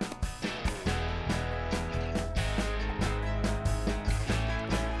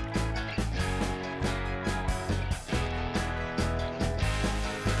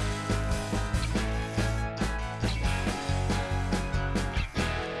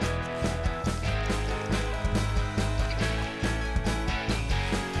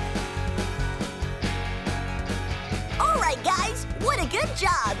 Good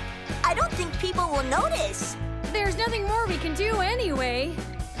job! I don't think people will notice. There's nothing more we can do anyway.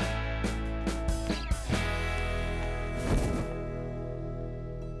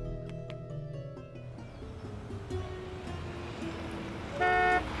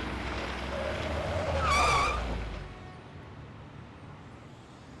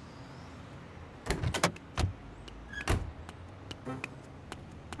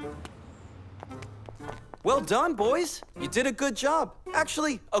 Well done, boys. You did a good job.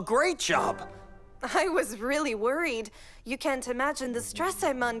 Actually, a great job. I was really worried. You can't imagine the stress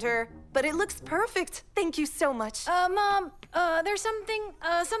I'm under, but it looks perfect. Thank you so much. Mom, there's something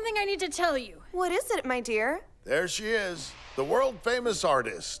I need to tell you. What is it, my dear? There she is, the world-famous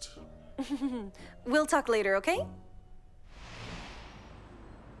artist. We'll talk later, okay?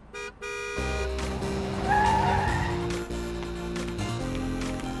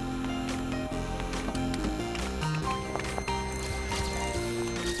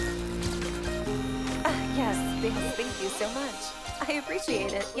 Yes, thank you so much. I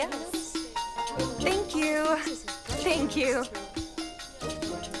appreciate it, yes. Thank you. Thank you.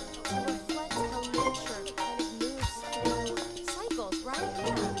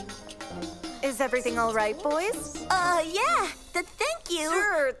 Is everything all right, boys? Yeah. Thank you.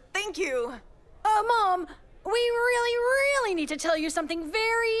 Sure, thank you. Mom, we really need to tell you something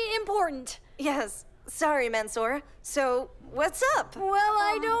very important. Yes. Sorry, Mansour. So, what's up? Well,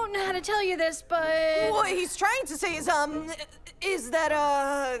 I don't know how to tell you this, but... What he's trying to say is that,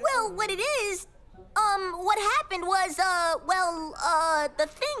 Well, what it is, what happened was, the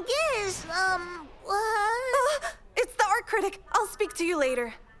thing is, it's the art critic. I'll speak to you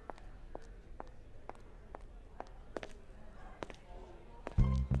later.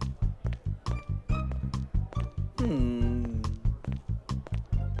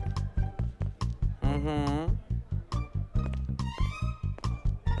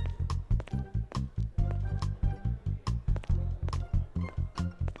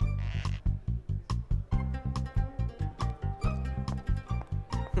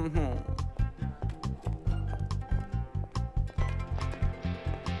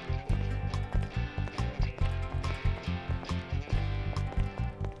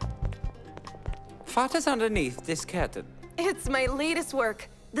 What is underneath this curtain? It's my latest work,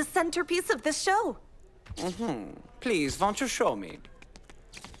 the centerpiece of this show. Please, won't you show me?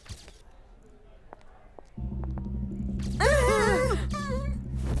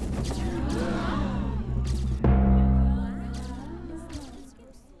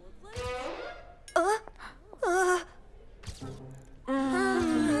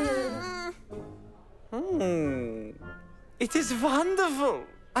 It is wonderful.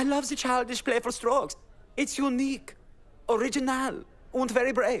 I love the childish, playful strokes. It's unique, original, and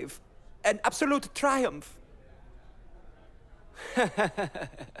very brave. An absolute triumph.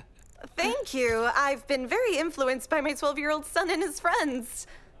 Thank you. I've been very influenced by my 12-year-old son and his friends.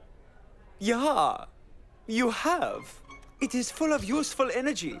 Yeah, you have. It is full of useful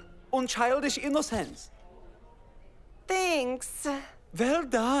energy and childish innocence. Thanks. Well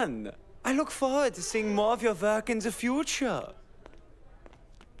done. I look forward to seeing more of your work in the future.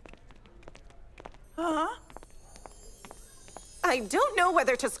 Huh? I don't know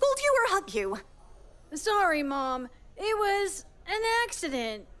whether to scold you or hug you. Sorry, Mom. It was an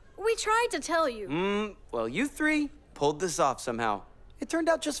accident. We tried to tell you. Well, you three pulled this off somehow. It turned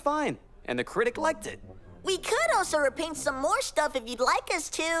out just fine, and the critic liked it. We could also repaint some more stuff if you'd like us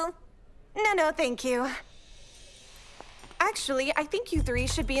to. No, thank you. Actually, I think you three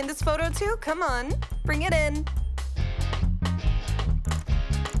should be in this photo too. Come on, bring it in.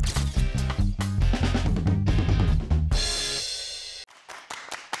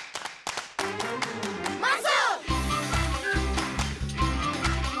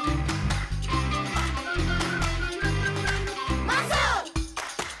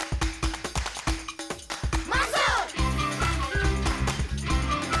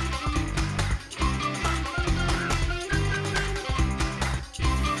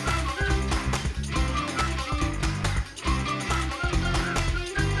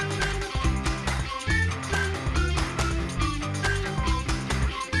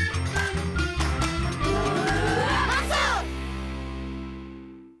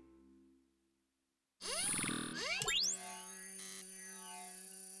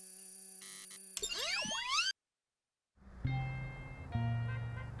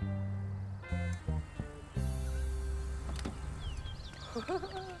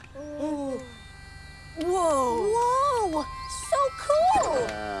 Whoa! Whoa! So cool!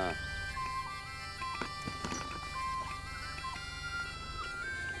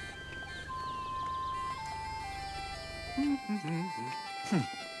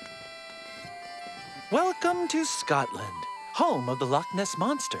 Welcome to Scotland, home of the Loch Ness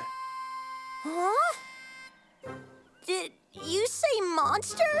Monster. Huh? Did you say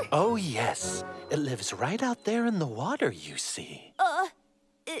monster? Oh, yes. It lives right out there in the water, you see.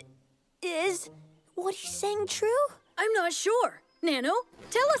 Is what he's saying true? I'm not sure. Nano,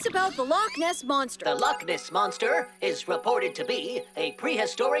 tell us about the Loch Ness Monster. The Loch Ness Monster is reported to be a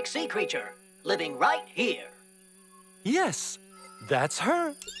prehistoric sea creature living right here. Yes, that's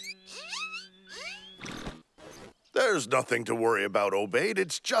her. There's nothing to worry about, Obaid.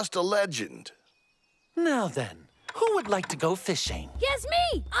 It's just a legend. Now then, who would like to go fishing? Yes,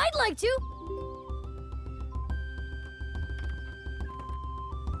 me! I'd like to.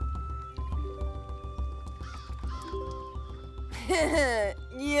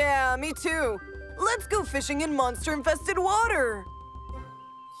 Yeah, me too. Let's go fishing in monster-infested water.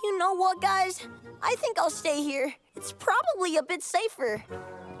 You know what, guys? I think I'll stay here. It's probably a bit safer.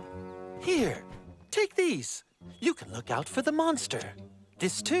 Here, take these. You can look out for the monster.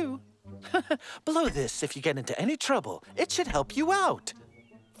 This too. Blow this if you get into any trouble. It should help you out.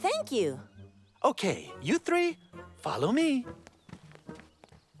 Thank you. Okay, you three, follow me.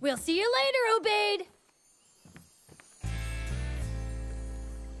 We'll see you later, Obaid.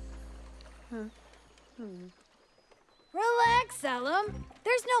 Relax, Salam.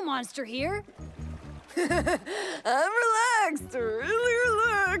 There's no monster here. I'm relaxed, really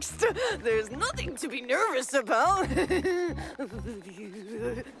relaxed. There's nothing to be nervous about.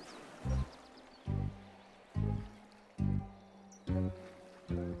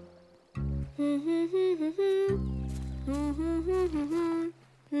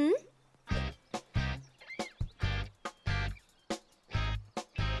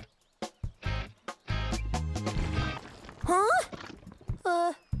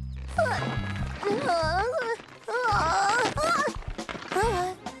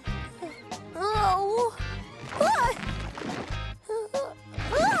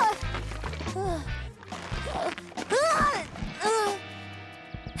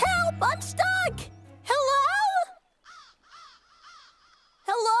 Help! I'm stuck! Hello?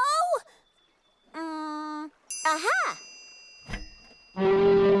 Hello? Aha!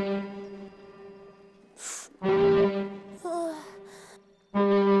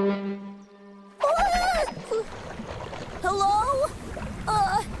 Hello?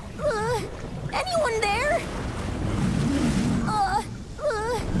 Anyone there?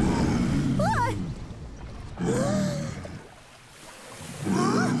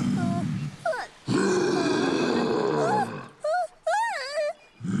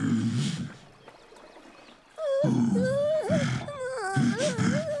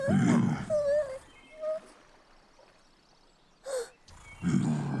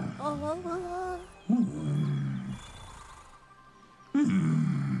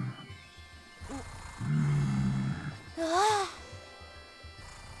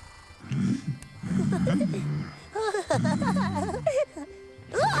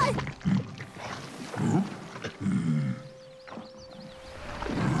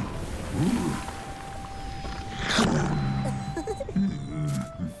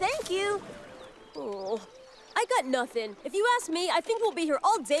 Thank you. Oh, I got nothing. If you ask me, I think we'll be here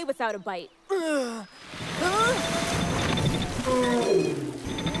all day without a bite.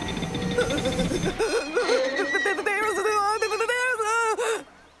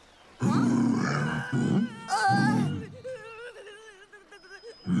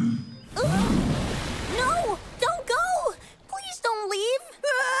 No! Don't go! Please don't leave!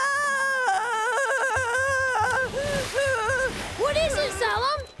 What is it,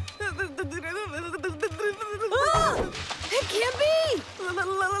 Salam? It can't be!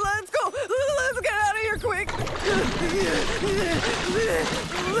 Let's go! Let's get out of here quick!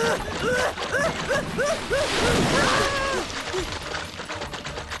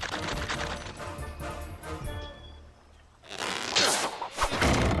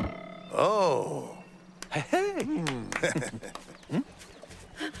 Oh. Hey.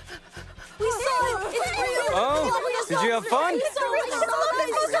 We saw it! It's real! Oh, did you have fun?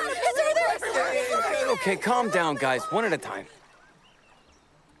 Okay, calm down, guys. One at a time.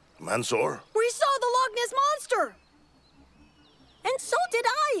 Mansour? We saw the Loch Ness Monster! And so did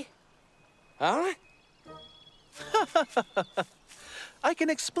I! Huh? I can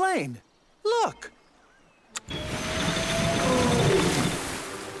explain. Look.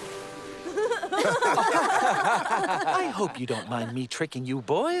 I hope you don't mind me tricking you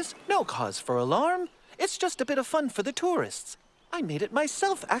boys. No cause for alarm. It's just a bit of fun for the tourists. I made it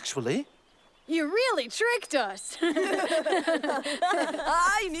myself, actually. You really tricked us. I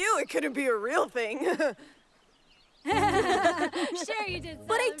knew it couldn't be a real thing. Sure you did,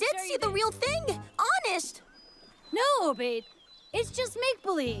 But I did see the real thing. Honest. No, Obaid. It's just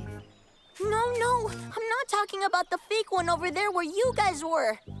make-believe. No. I'm not talking about the fake one over there where you guys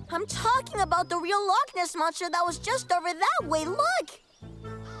were. I'm talking about the real Loch Ness monster that was just over that way. Look.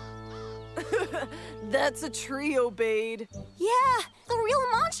 That's a tree, Obaid. Yeah, the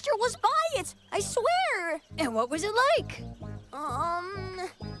real monster was by it. I swear. And what was it like?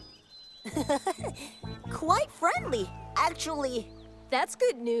 Quite friendly, actually. That's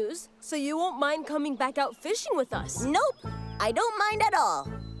good news. So you won't mind coming back out fishing with us? Nope, I don't mind at all.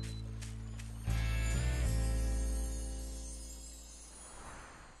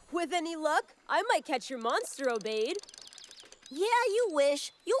 With any luck, I might catch your monster, Obaid. Yeah, you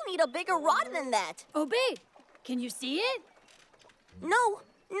wish. You'll need a bigger rod than that. Obaid, can you see it? No,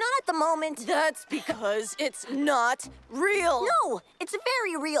 not at the moment. That's because it's not real. No, it's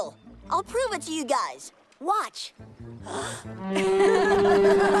very real. I'll prove it to you guys. Watch.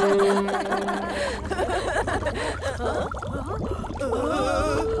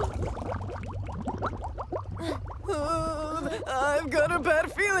 I've got a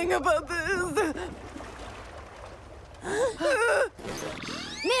bad feeling about this.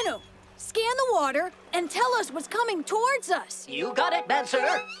 Nano, scan the water and tell us what's coming towards us. You got it,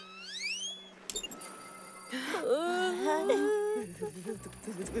 Mansour.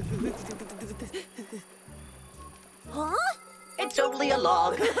 Huh? It's only a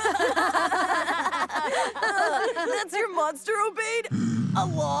log. That's your monster, Obaid? A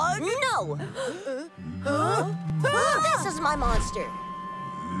log? No. This is my monster.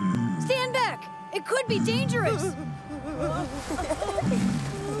 Stand back. It could be dangerous.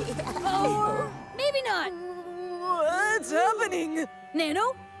 Or maybe not. What's happening?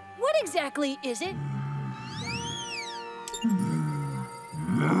 Nano, what exactly is it?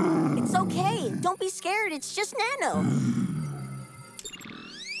 It's okay. Don't be scared. It's just Nano.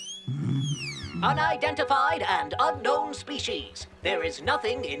 Unidentified and unknown species. There is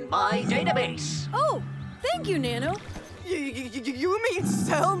nothing in my database. Oh, thank you, Nano. You mean to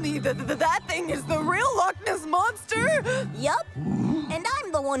tell me that thing is the real Loch Ness monster? Yup. And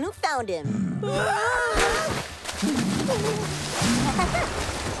I'm the one who found him.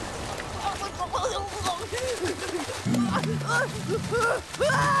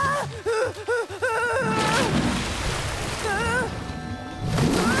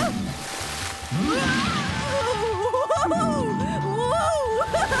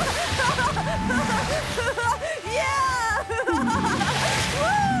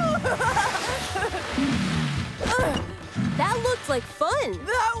 That looked like fun.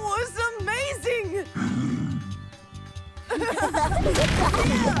 That was amazing!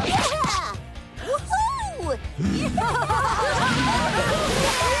 Yeah! Woohoo!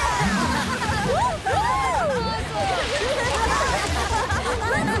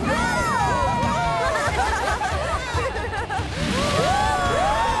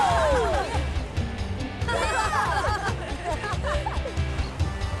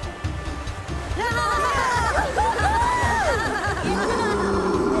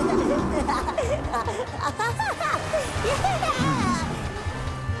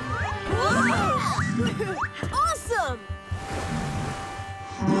 Awesome!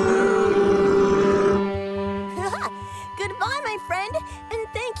 Goodbye, my friend, and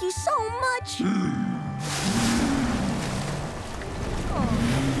thank you so much.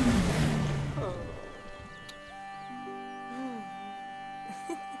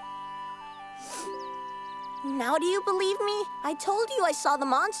 Now do you believe me? I told you I saw the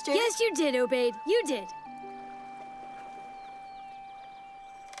monster. Yes, you did, Obaid. You did.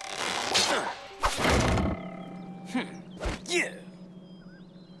 Yeah.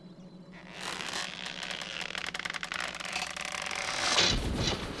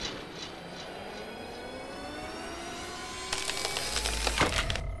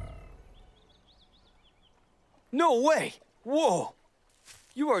 No way! Whoa!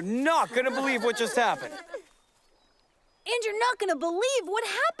 You are not gonna believe what just happened. And you're not gonna believe what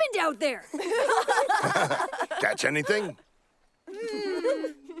happened out there. Catch anything?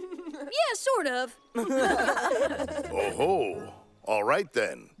 Yeah, sort of. Oh-ho. All right,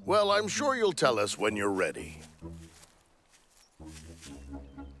 then. Well, I'm sure you'll tell us when you're ready.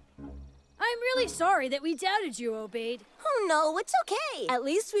 I'm really sorry that we doubted you, Obaid. Oh, no, it's okay. At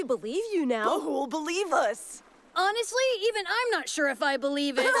least we believe you now. But who'll believe us? Honestly, even I'm not sure if I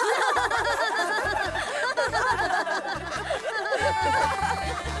believe it.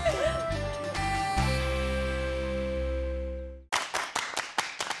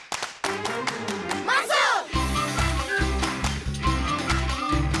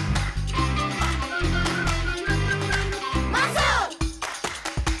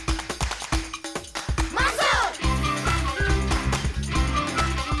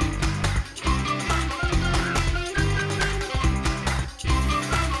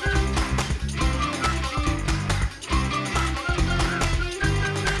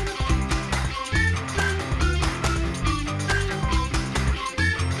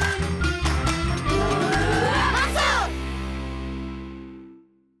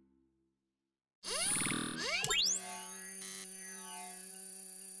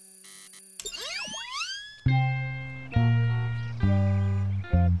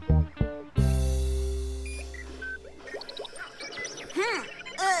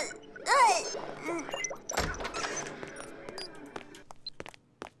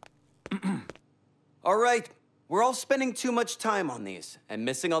 All right, we're all spending too much time on these and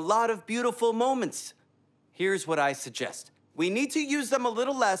missing a lot of beautiful moments. Here's what I suggest. We need to use them a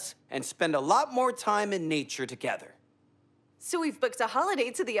little less and spend a lot more time in nature together. So we've booked a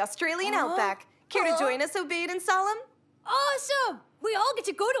holiday to the Australian outback. Care to join us, Obaid and Solemn? Awesome! We all get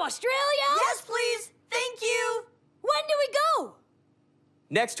to go to Australia? Yes, please! Thank you! When do we go?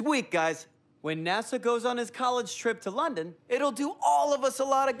 Next week, guys. When NASA goes on his college trip to London, it'll do all of us a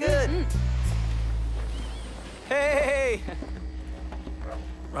lot of good. Hey!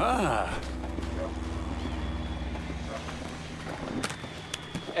 Ah.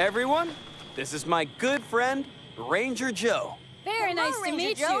 Everyone, this is my good friend, Ranger Joe. Very nice to Ranger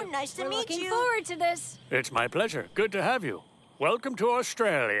meet Joe. you. Nice to We're meet looking you. forward to this. It's my pleasure. Good to have you. Welcome to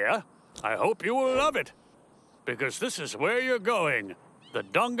Australia. I hope you will love it. Because this is where you're going. The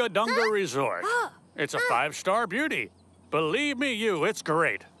Dunga Dunga Resort. It's a 5-star beauty. Believe me, it's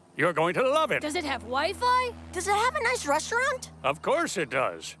great. You're going to love it. Does it have Wi-Fi? Does it have a nice restaurant? Of course it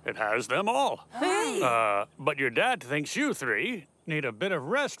does. It has them all. Hey! But your dad thinks you three need a bit of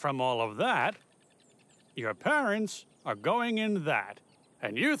rest from all of that. Your parents are going in that.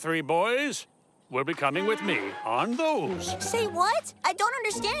 And you three boys will be coming with me on those. Say what? I don't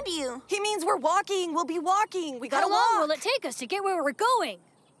understand you. He means we're walking. We'll be walking. We gotta How long walk. will it take us to get where we're going?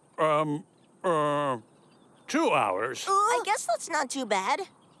 2 hours. I guess that's not too bad.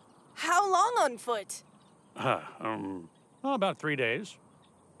 How long on foot? About 3 days.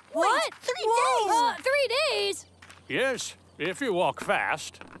 What? 3 days? 3 days? Yes, if you walk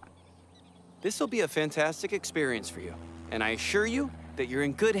fast. This will be a fantastic experience for you, and I assure you that you're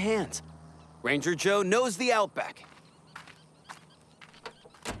in good hands. Ranger Joe knows the Outback.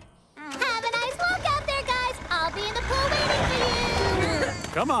 Have a nice walk out there, guys. I'll be in the pool waiting for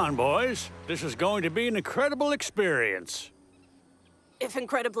you. Come on, boys. This is going to be an incredible experience. If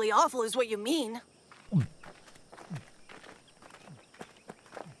incredibly awful is what you mean.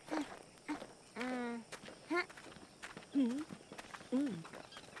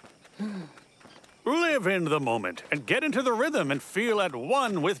 Live in the moment and get into the rhythm and feel at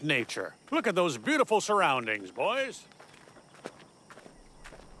one with nature. Look at those beautiful surroundings, boys.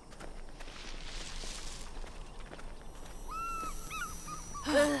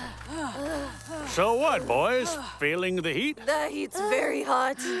 So what, boys? Feeling the heat? The heat's very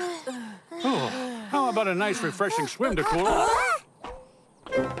hot. Oh, how about a nice refreshing swim to cool off?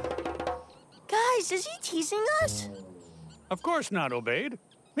 Guys, is he teasing us? Of course not, Obaid.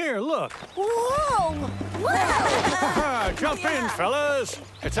 Here, look. Whoa! Whoa! Jump in, fellas.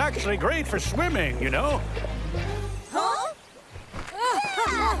 It's actually great for swimming, you know. Huh?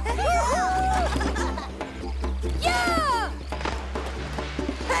 Yeah!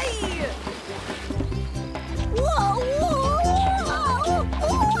 Hey! Whoa!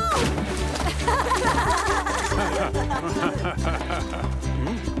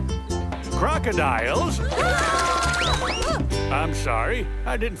 Crocodiles? I'm sorry,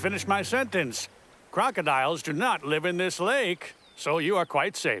 I didn't finish my sentence. Crocodiles do not live in this lake, so you are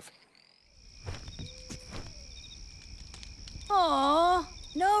quite safe. Aw,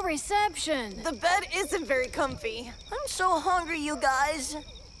 no reception. The bed isn't very comfy. I'm so hungry, you guys.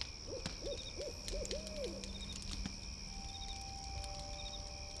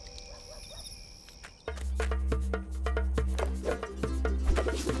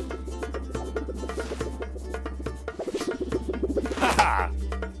 Ha-ha!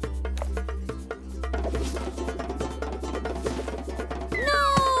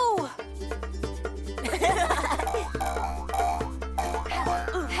 No!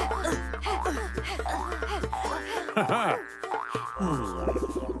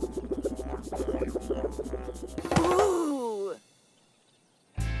 Ooh.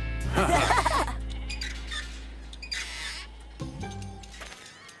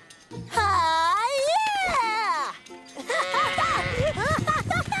 Yeah!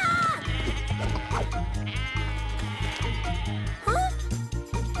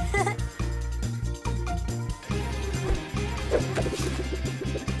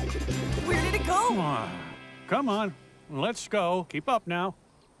 Where did it go? Come on, let's go. Keep up now.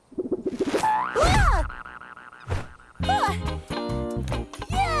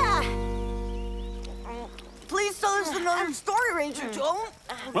 Yeah! Please tell us another story, Ranger. Don't.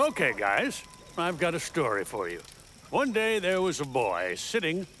 Okay, guys, I've got a story for you. One day there was a boy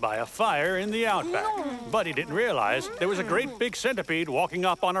sitting by a fire in the outback, but he didn't realize there was a great big centipede walking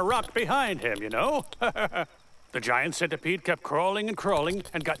up on a rock behind him, you know? The giant centipede kept crawling and crawling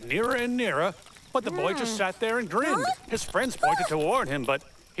and got nearer and nearer, but the boy just sat there and grinned. His friends pointed to warn him, but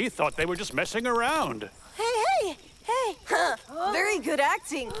he thought they were just messing around. Hey! Very good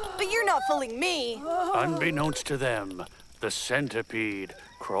acting, but you're not fooling me. Unbeknownst to them, the centipede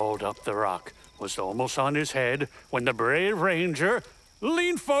crawled up the rock, was almost on his head when the brave ranger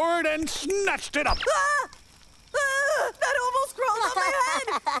leaned forward and snatched it up. That almost crawled up my head.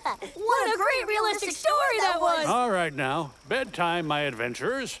 What a great realistic story that was. All right now, bedtime, my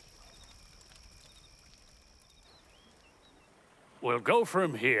adventurers. We'll go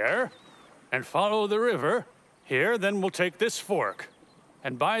from here and follow the river. Here, then we'll take this fork.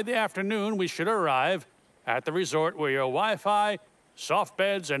 And by the afternoon, we should arrive at the resort where your Wi-Fi, soft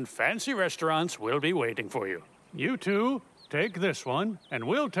beds, and fancy restaurants will be waiting for you. You two, take this one, and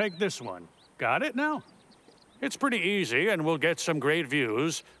we'll take this one. Got it now? It's pretty easy, and we'll get some great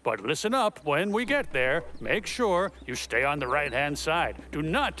views, but listen up when we get there. Make sure you stay on the right-hand side. Do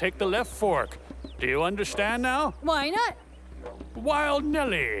not take the left fork. Do you understand now? Why not? Wild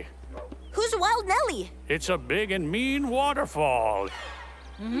Nelly. Who's Wild Nelly? It's a big and mean waterfall.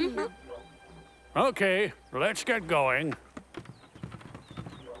 Okay, let's get going.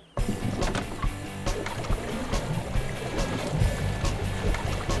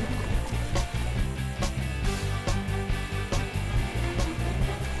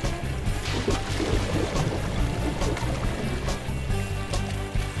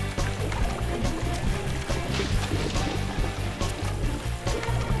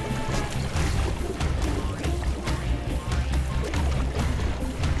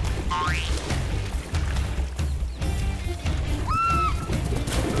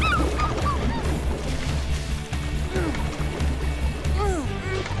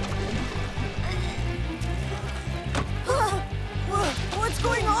 What's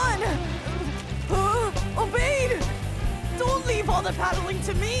going on? Obaid! Don't leave all the paddling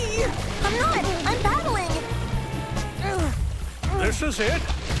to me! I'm not! I'm paddling! This is it.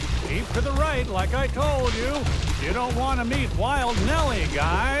 Keep to the right, like I told you. You don't want to meet Wild Nelly,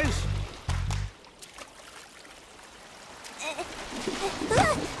 guys.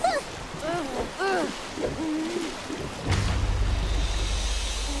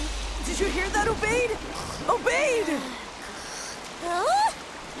 Did you hear that, Obaid? Obaid!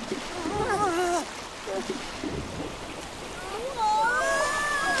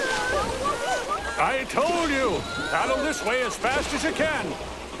 I told you. Paddle this way as fast as you can.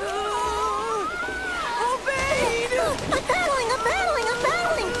 Obaid! I'm paddling!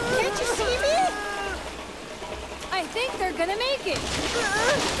 Can't you see me? I think they're gonna make it.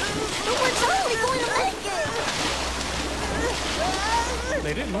 We're totally going to make it!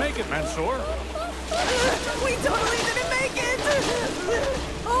 They didn't make it, Mansour. We totally didn't make it!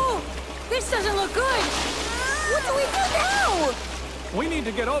 Oh, this doesn't look good. What do we do now? We need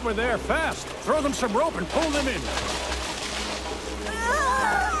to get over there fast. Throw them some rope and pull them in.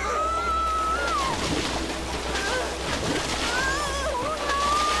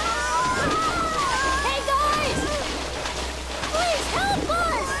 Hey, guys! Please help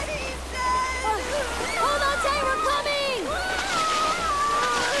us! Hold on tight, we're coming!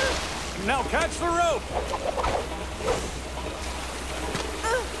 Now catch the rope.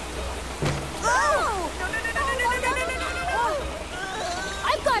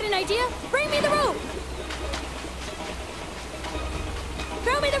 I've got an idea. Bring me the rope.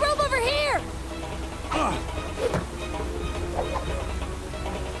 Throw me the rope over here.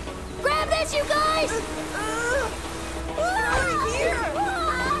 Grab this, you guys. Here!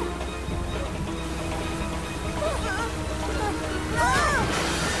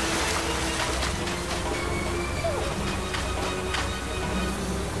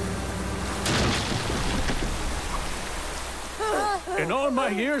 In all all my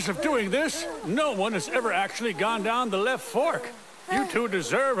years of doing this, no one has ever actually gone down the left fork. You two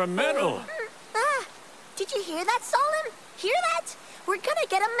deserve a medal. Did you hear that, Solemn? Hear that? We're gonna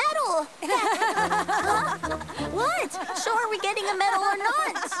get a medal. Huh? What? So are we getting a medal or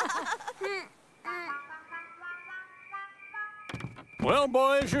not? Well,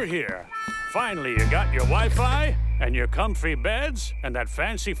 boys, you're here. Finally, you got your Wi-Fi and your comfy beds, and that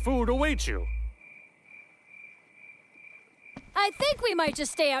fancy food awaits you. I think we might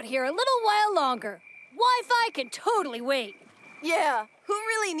just stay out here a little while longer. Wi-Fi can totally wait. Yeah, who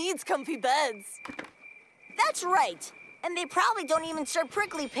really needs comfy beds? That's right. And they probably don't even serve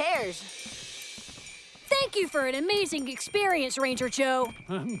prickly pears. Thank you for an amazing experience, Ranger Joe.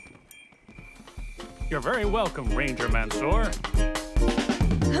 You're very welcome, Ranger Mansour.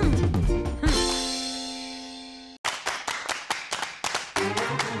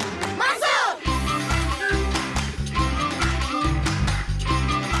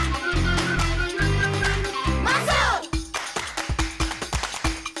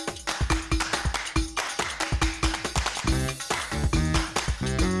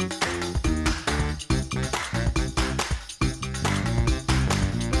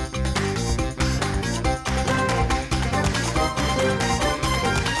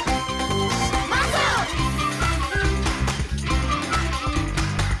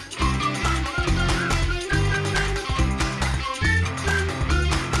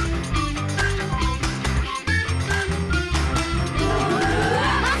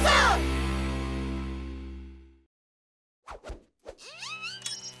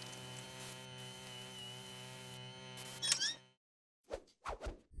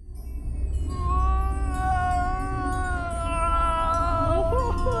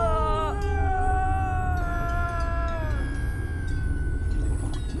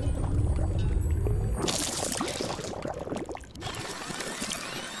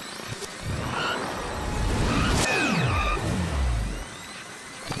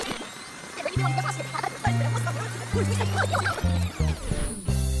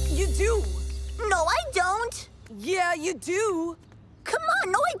 You do. No, I don't. Yeah, you do. Come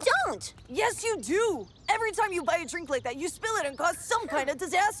on, no, I don't. Yes, you do. Every time you buy a drink like that, you spill it and cause some kind of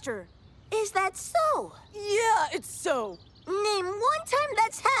disaster. Is that so? Yeah, it's so. Name one time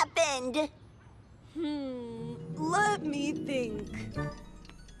that's happened. Let me think.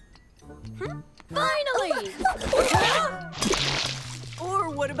 Finally! Or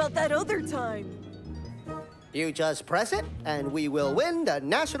what about that other time? You just press it, and we will win the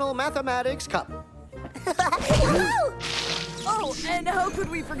National Mathematics Cup. Oh, and how could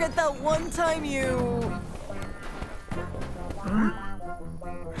we forget that one time you...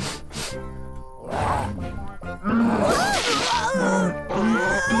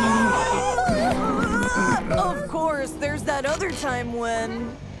 Of course, there's that other time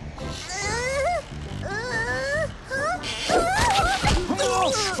when...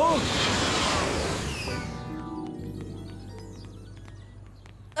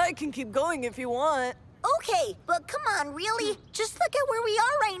 I can keep going if you want. Okay, but come on, really? Just look at where we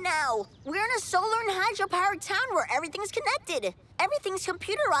are right now. We're in a solar and hydropowered town where everything's connected. Everything's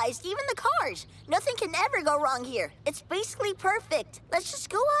computerized, even the cars. Nothing can ever go wrong here. It's basically perfect. Let's just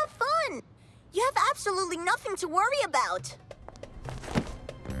go have fun. You have absolutely nothing to worry about.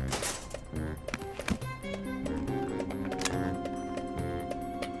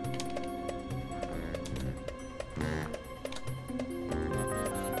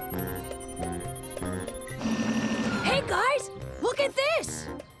 Hey, guys! Look at this!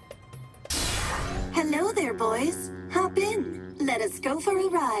 Hello there, boys. Hop in. Let us go for a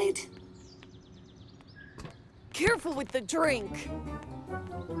ride. Careful with the drink.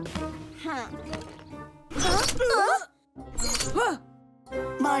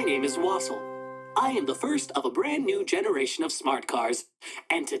 My name is Wassel. I am the first of a brand new generation of smart cars.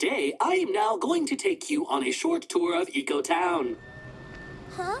 And today, I am now going to take you on a short tour of Eco Town.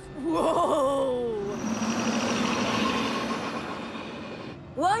 Huh? Whoa!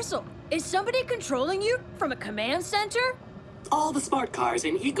 Wassel, is somebody controlling you from a command center? All the smart cars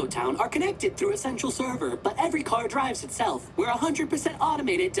in Eco Town are connected through a central server, but every car drives itself. We're 100%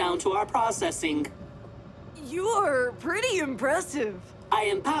 automated down to our processing. You are pretty impressive. I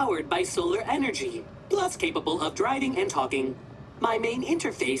am powered by solar energy, plus capable of driving and talking. My main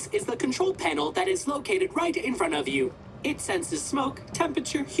interface is the control panel that is located right in front of you. It senses smoke,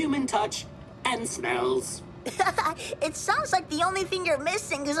 temperature, human touch, and smells. It sounds like the only thing you're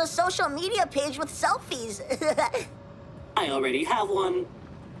missing is a social media page with selfies. I already have one.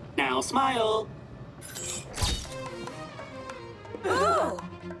 Now smile. You're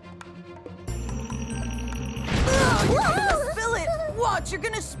gonna spill it! Watch, you're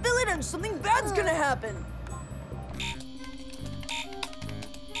gonna spill it and something bad's gonna happen.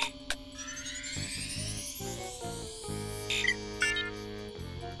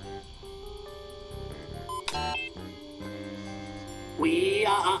 We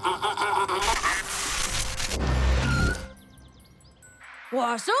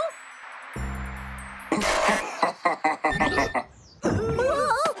Wassel?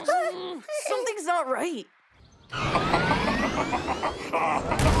 Something's not right.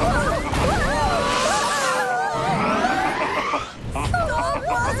 Stop,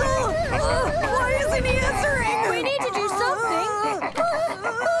 Wassel! Why isn't he answering? We need to do something.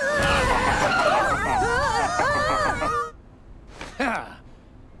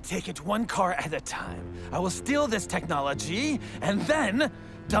 Take it one car at a time. I will steal this technology and then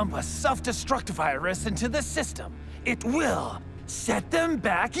dump a self-destruct virus into the system. It will set them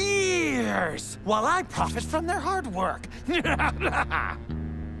back years while I profit from their hard work.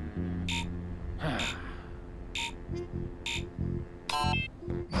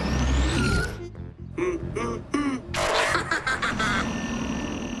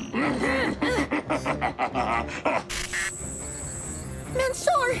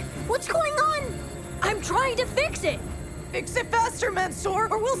 Mansour, what's going on? I'm trying to fix it. Fix it faster, Mansour,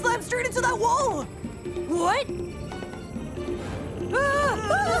 or we'll slam straight into that wall. What?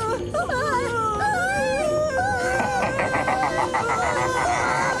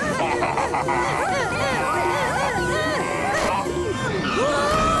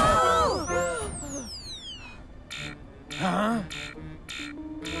 Huh?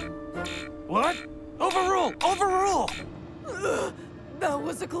 What? Overrule! Overrule! That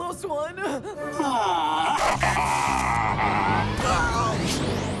was a close one.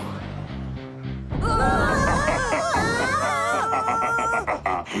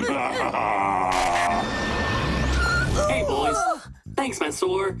 Hey, boys. Thanks,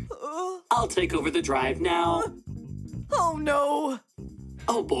 Mansour. I'll take over the drive now. Oh, no.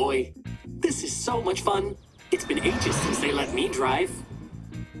 Oh, boy. This is so much fun. It's been ages since they let me drive.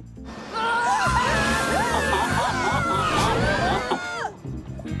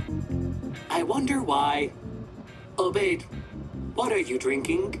 I wonder why. Obaid, what are you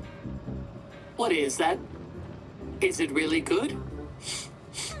drinking? What is that? Is it really good?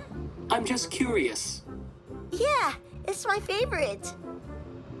 I'm just curious. Yeah, it's my favorite.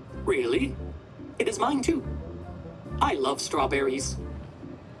 Really? It is mine too. I love strawberries.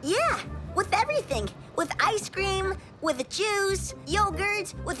 Yeah, with everything. With ice cream, with juice,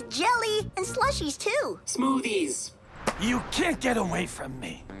 yogurt, with jelly, and slushies too. Smoothies. You can't get away from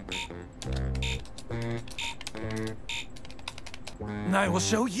me. I will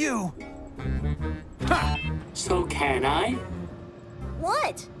show you. Ha! So can I?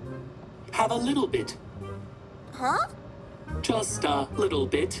 What? Have a little bit. Huh? Just a little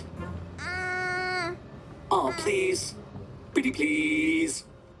bit. Oh, please. Pretty please.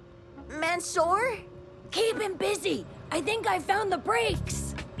 Mansour? Keep him busy. I think I found the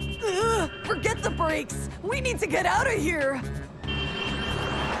brakes. Forget the brakes. We need to get out of here.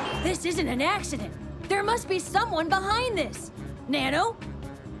 This isn't an accident. There must be someone behind this. Nano,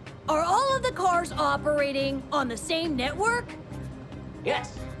 are all of the cars operating on the same network?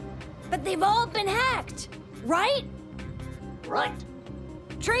 Yes. But they've all been hacked, right? Right.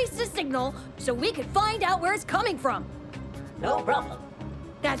 Trace the signal so we can find out where it's coming from. No problem.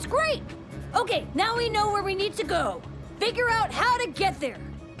 That's great. Okay, now we know where we need to go. Figure out how to get there.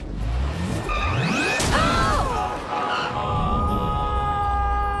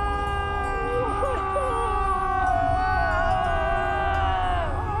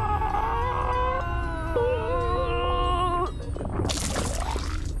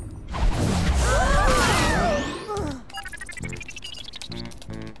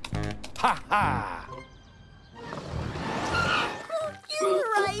 Ha ha! You're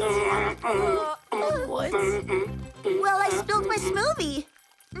right. What? Well, I spilled my smoothie.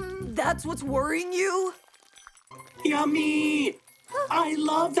 That's what's worrying you? Yummy! I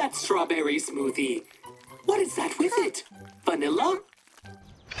love that strawberry smoothie. What is that with it? Vanilla?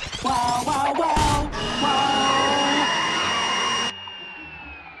 Wow, wow, wow, wow!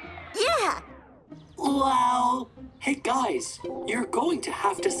 Yeah! Wow! Hey guys, you're going to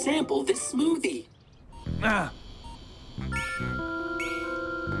have to sample this smoothie. Ha-ha!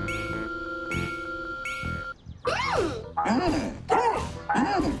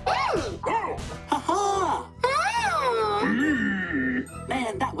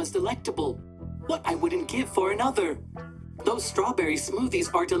 Man, that was delectable. What I wouldn't give for another. Those strawberry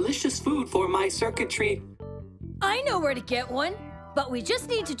smoothies are delicious food for my circuitry. I know where to get one, but we just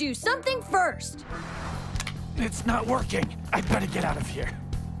need to do something first. It's not working. I better get out of here.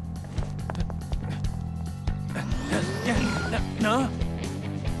 No?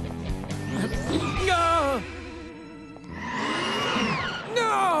 No!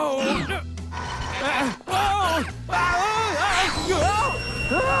 No!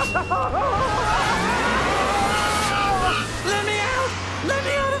 Let me out! Let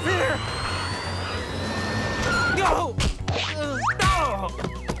me out of here! No!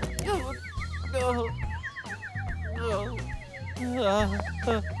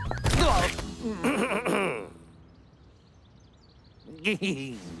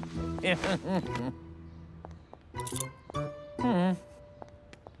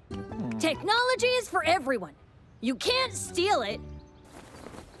 Technology is for everyone. You can't steal it.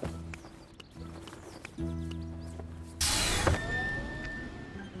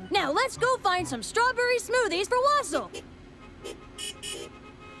 Now let's go find some strawberry smoothies for Wassel.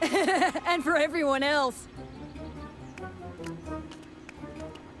 And for everyone else.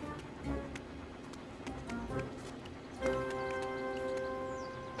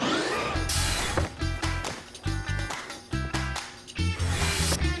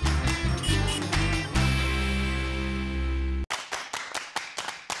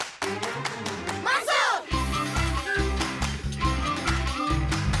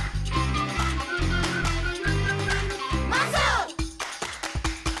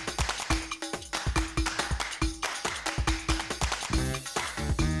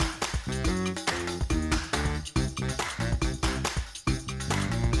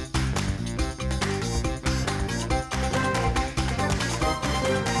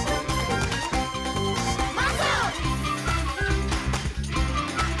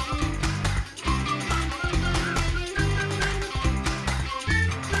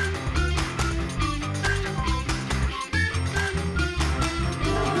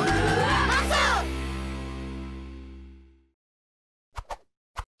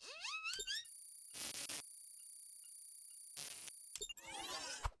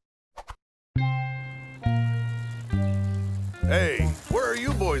 Hey, where are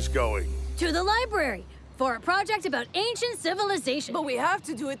you boys going? To the library for a project about ancient civilization. But we have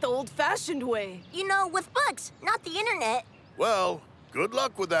to do it the old-fashioned way. You know, with books, not the internet. Well, good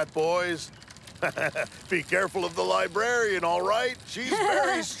luck with that, boys. Be careful of the librarian, all right? She's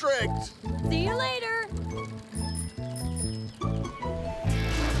very strict. See you later.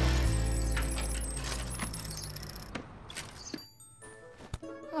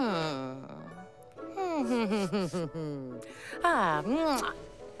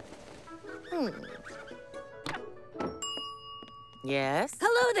 Yes?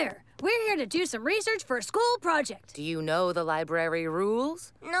 Hello there. We're here to do some research for a school project. Do you know the library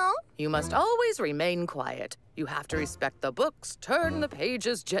rules? No. You must always remain quiet. You have to respect the books, turn the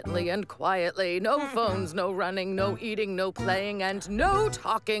pages gently and quietly. No phones, no running, no eating, no playing, and no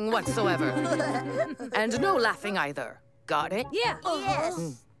talking whatsoever. And no laughing either. Got it? Yeah.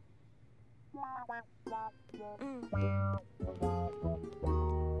 Yes.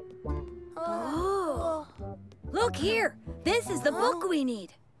 Oh. Look here. This is the book we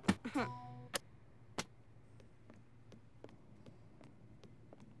need.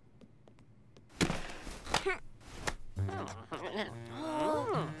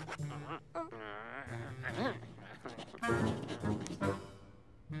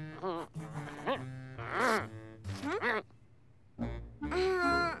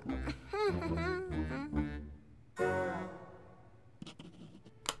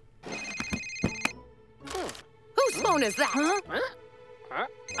 Whose phone is that?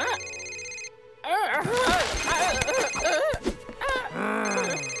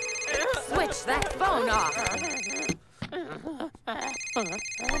 Switch that phone off.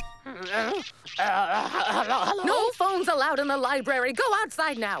 No phones allowed in the library. Go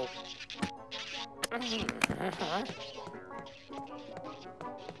outside now.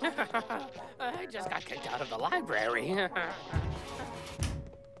 I just got kicked out of the library.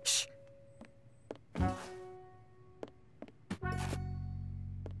 Shh.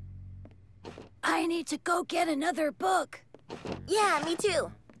 I need to go get another book. Yeah, me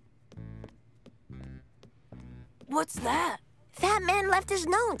too. What's that? That man left his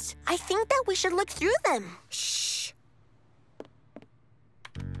notes. I think that we should look through them. Shh.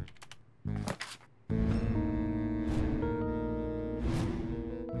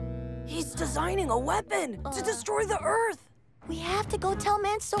 He's designing a weapon to destroy the Earth. We have to go tell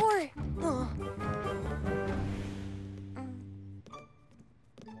Mansour.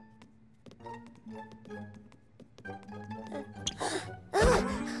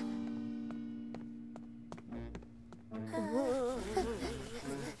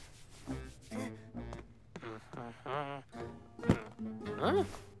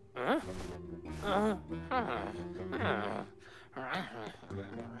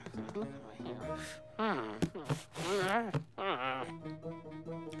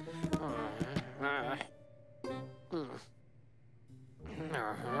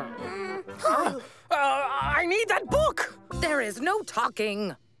 I need that book! There is no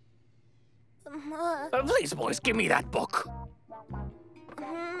talking. Please, boys, give me that book.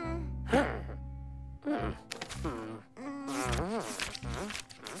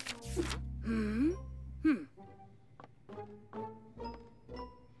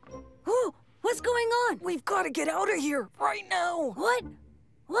 Oh, what's going on? We've got to get out of here right now. What?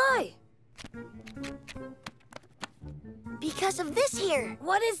 Why? Because of this here.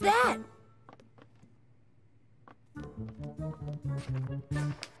 What is that?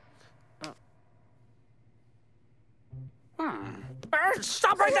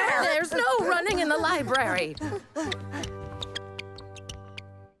 Stop right there! There's no running in the library.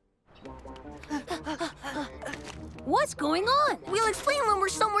 What's going on? We'll explain when we're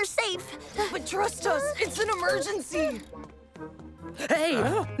somewhere safe. But trust us, it's an emergency. Hey,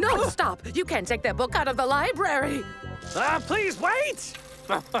 no, stop. You can't take that book out of the library. Please wait!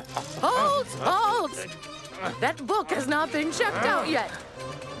 Halt! That book has not been checked out yet.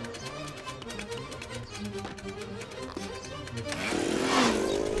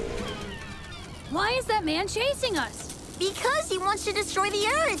 Why is that man chasing us? Because he wants to destroy the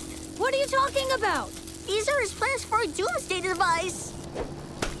Earth. What are you talking about? These are his plans for a doomsday device.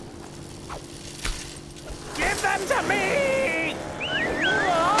 Give them to me!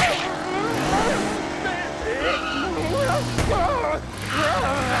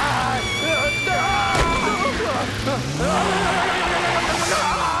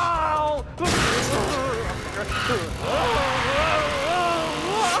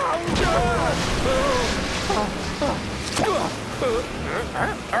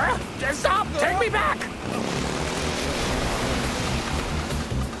 Stop! Take me back!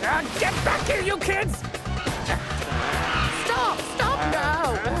 Get back here, you kids! Stop! Stop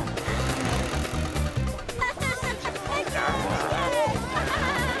now!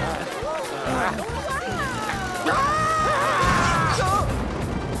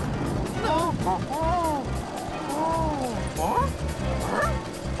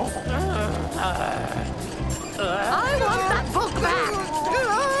 I want that book back!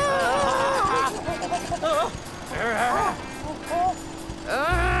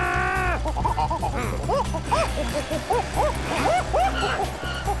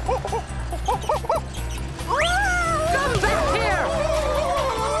 Come back here!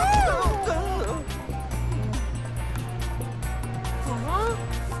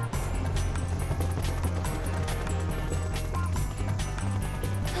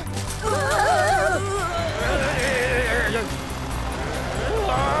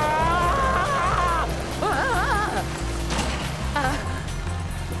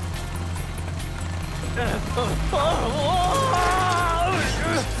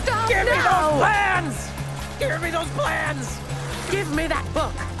 Stop Give me now! those plans! Give me those plans! Give me that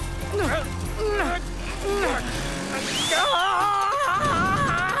book!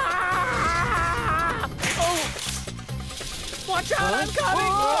 Watch out, I'm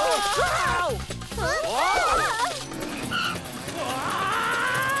coming!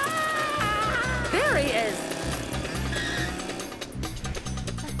 There he is!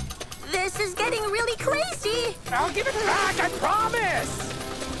 This is getting really crazy. I'll give it back, I promise!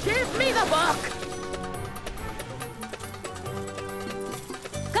 Give me the book!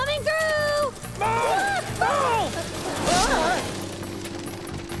 Coming through! Move! Move!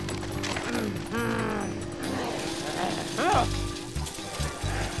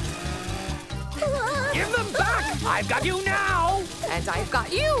 Give them back! I've got you now! And I've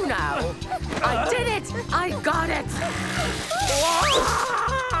got you now! I did it! I got it!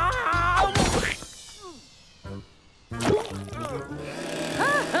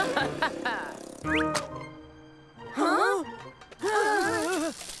 Huh?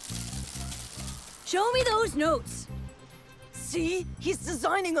 Show me those notes. See? He's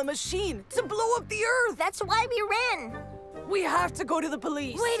designing a machine to blow up the Earth. That's why we ran. We have to go to the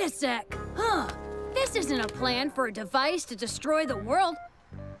police. Wait a sec. Huh. This isn't a plan for a device to destroy the world.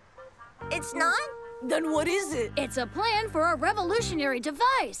 It's not? Then what is it? It's a plan for a revolutionary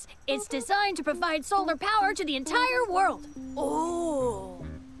device. It's designed to provide solar power to the entire world. Oh.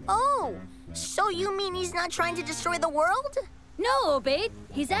 Oh, so you mean he's not trying to destroy the world? No, Obaid.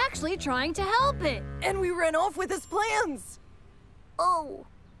 He's actually trying to help it. And we ran off with his plans. Oh,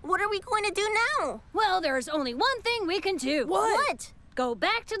 what are we going to do now? Well, there's only one thing we can do. What? Go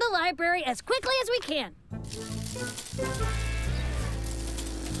back to the library as quickly as we can.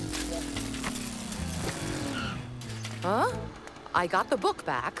 Huh? I got the book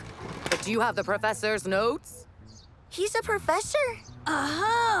back, but do you have the professor's notes? He's a professor?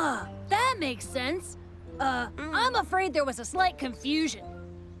 Aha! That makes sense. I'm afraid there was a slight confusion.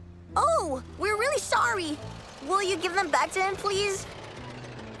 Oh, we're really sorry. Will you give them back to him, please?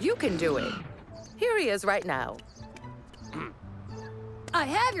 You can do it. Here he is right now. I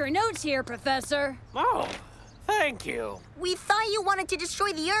have your notes here, Professor. Oh, thank you. We thought you wanted to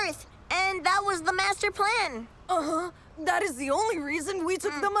destroy the Earth, and that was the master plan. Uh-huh. That is the only reason we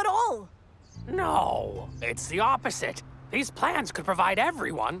took them at all. No, it's the opposite. These plans could provide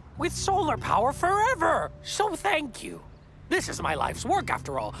everyone with solar power forever. So thank you. This is my life's work,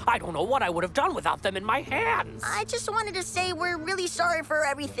 after all. I don't know what I would have done without them in my hands. I just wanted to say we're really sorry for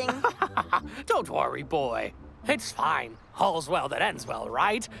everything. Don't worry, boy. It's fine. All's well that ends well,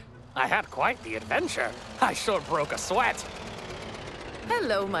 right? I had quite the adventure. I sure broke a sweat.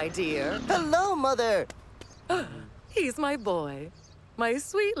 Hello, my dear. Hello, Mother. He's my boy. My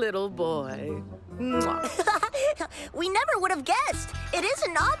sweet little boy. Mwah. We never would have guessed. It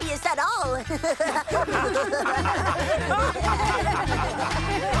isn't obvious at all.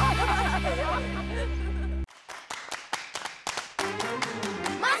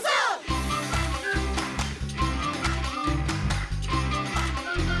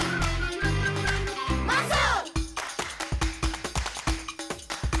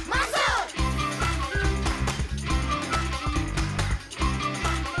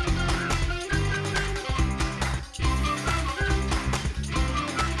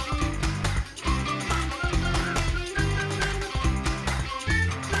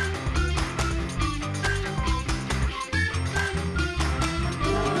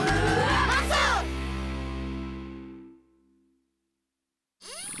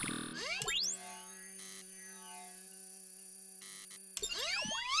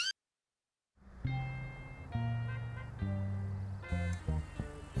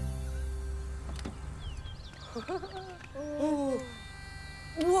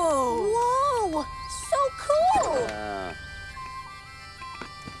 Whoa! Whoa! So cool!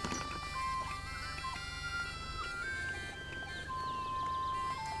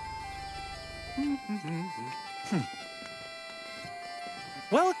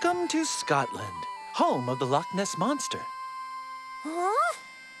 Welcome to Scotland, home of the Loch Ness Monster. Huh?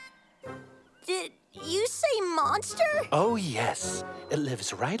 Did you say monster? Oh, yes. It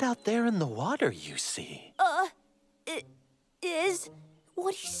lives right out there in the water, you see. Is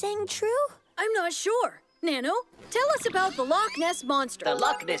what he's saying true? I'm not sure. Nano, tell us about the Loch Ness Monster. The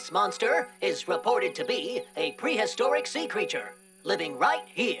Loch Ness Monster is reported to be a prehistoric sea creature living right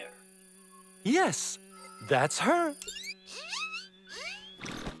here. Yes, that's her.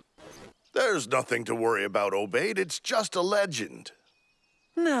 There's nothing to worry about, Obaid. It's just a legend.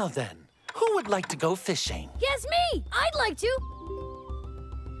 Now then, who would like to go fishing? Yes, me! I'd like to.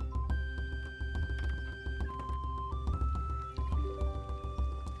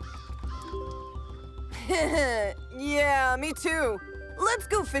 Yeah, me too. Let's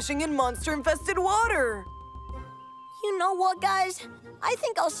go fishing in monster-infested water. You know what, guys? I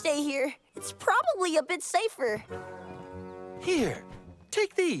think I'll stay here. It's probably a bit safer. Here,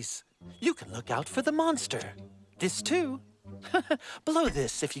 take these. You can look out for the monster. This too. Blow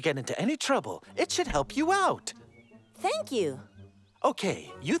this if you get into any trouble. It should help you out. Thank you.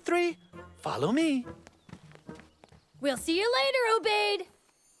 Okay, you three, follow me. We'll see you later, Obaid.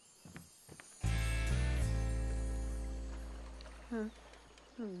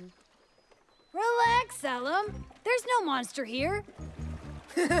 Relax, Salam. There's no monster here.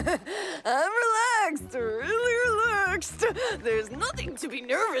 I'm relaxed, really relaxed. There's nothing to be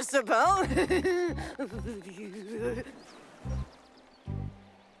nervous about.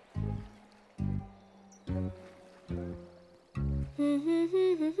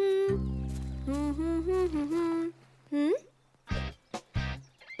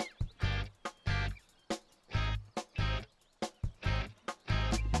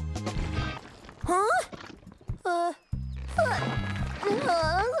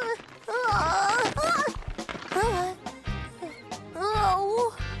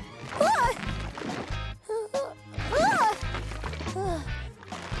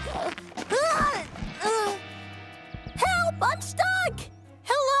 Help! I'm stuck!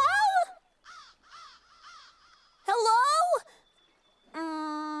 Hello? Hello?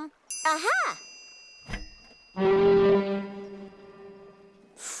 Aha!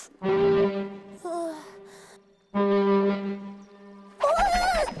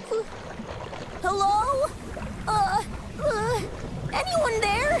 Hello? Anyone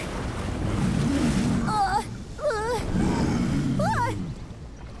there? Huh?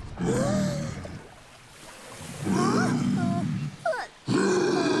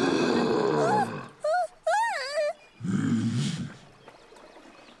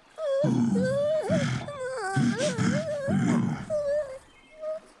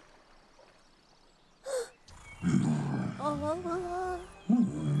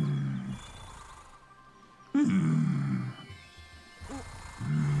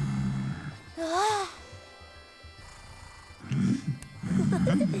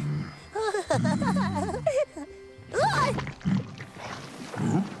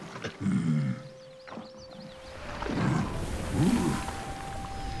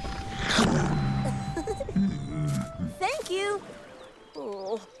 Thank you.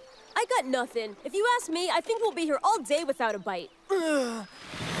 Oh, I got nothing. If you ask me, I think we'll be here all day without a bite. No!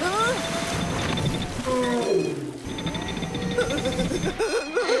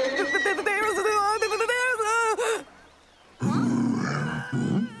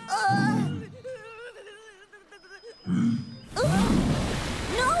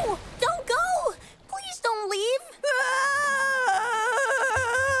 Don't go! Please don't leave!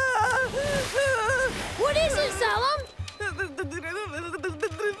 What is it, Salam?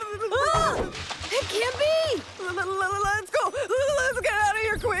 It can't be! Let's go! Let's get out of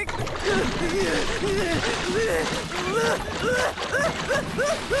here quick!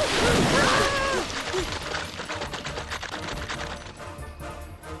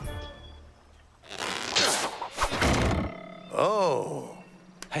 Oh.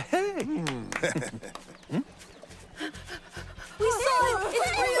 Hey. We saw it!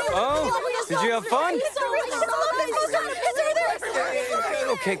 It's real! Oh, did you have fun?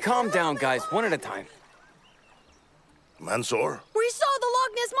 Okay, calm down, guys. One at a time. Mansour? We saw the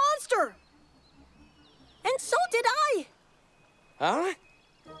Loch Ness monster! And so did I! Huh?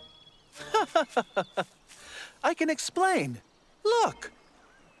 I can explain. Look.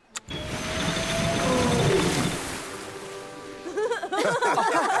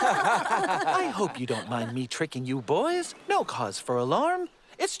 I hope you don't mind me tricking you boys. No cause for alarm.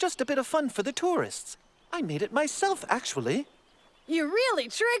 It's just a bit of fun for the tourists. I made it myself, actually. You really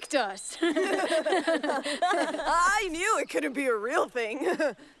tricked us. I knew it couldn't be a real thing.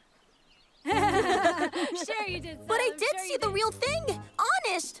 Sure you did, But I did see the real thing!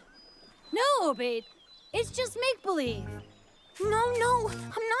 Honest! No, Obaid. It's just make-believe. No,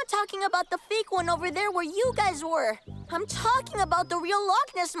 I'm not talking about the fake one over there where you guys were. I'm talking about the real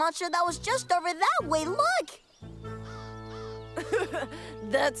Loch Ness monster that was just over that way, look!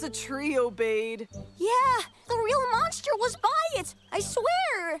 That's a tree, Obaid. Yeah, the real monster was by it, I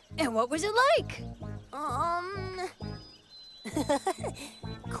swear! And what was it like?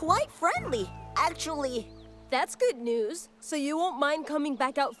 Quite friendly, actually. That's good news. So you won't mind coming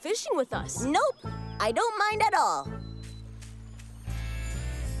back out fishing with us? Nope, I don't mind at all.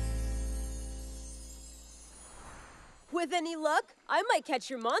 With any luck, I might catch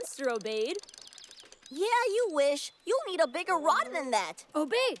your monster, Obaid. Yeah, you wish. You'll need a bigger rod than that.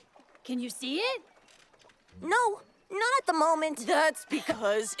 Obaid, can you see it? No, not at the moment. That's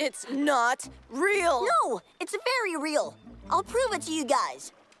because it's not real. No, it's very real. I'll prove it to you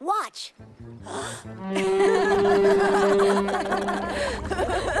guys. Watch.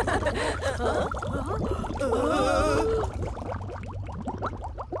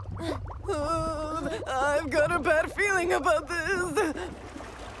 I've got a bad feeling about this.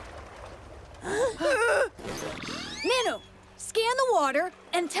 Nano, scan the water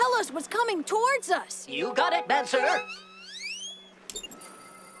and tell us what's coming towards us. You got it, Mansour.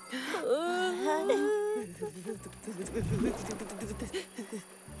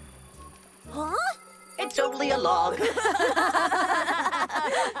 Huh? It's only a log.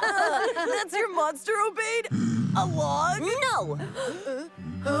 That's your monster, Obaid? A log? No.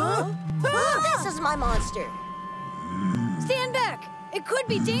 This is my monster. Stand back. It could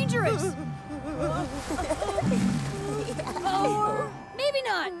be dangerous. Or maybe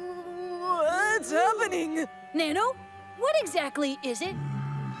not. What's happening? Nano, what exactly is it?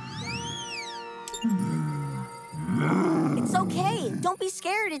 It's okay. Don't be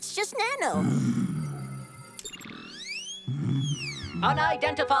scared. It's just Nano.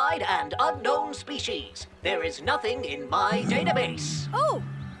 Unidentified and unknown species. There is nothing in my database. Oh,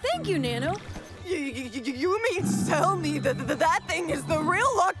 thank you, Nano. You mean tell me that thing is the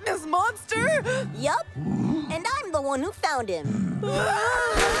real Loch Ness monster? Yup. And I'm the one who found him.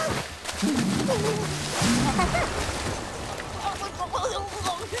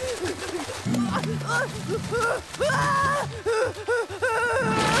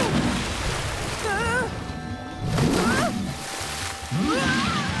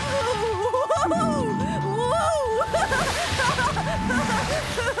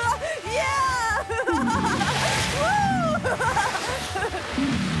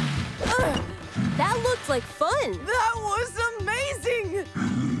 That looked like fun. That was amazing.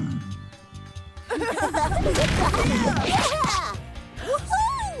 Yeah!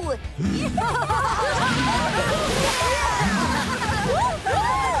 Woohoo! go!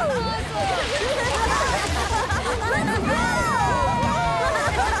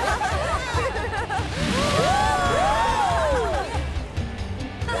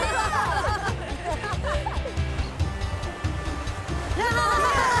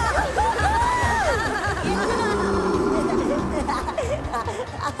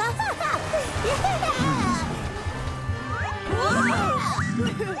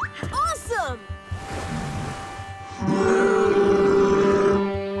 Awesome!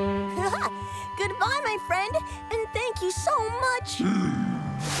 Goodbye, my friend, and thank you so much.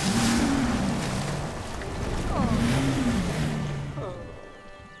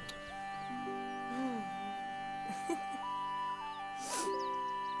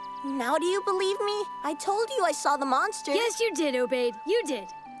 Now do you believe me? I told you I saw the monster. Yes, you did, Obaid. You did.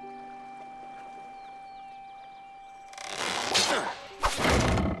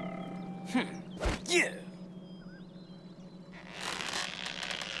 Yeah.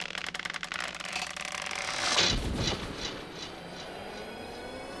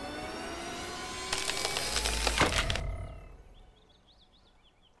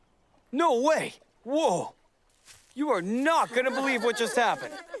 No way! Whoa! You are not gonna believe what just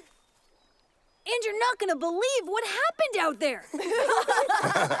happened. And you're not gonna believe what happened out there.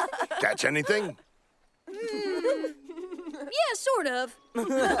 Catch anything? Yeah, sort of.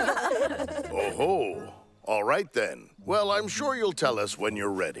 Oh-ho. All right, then. Well, I'm sure you'll tell us when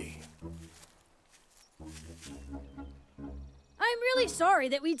you're ready. I'm really sorry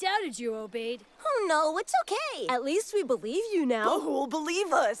that we doubted you, Obaid. Oh, no, it's okay. At least we believe you now. But who'll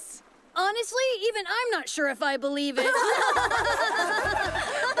believe us? Honestly, even I'm not sure if I believe it.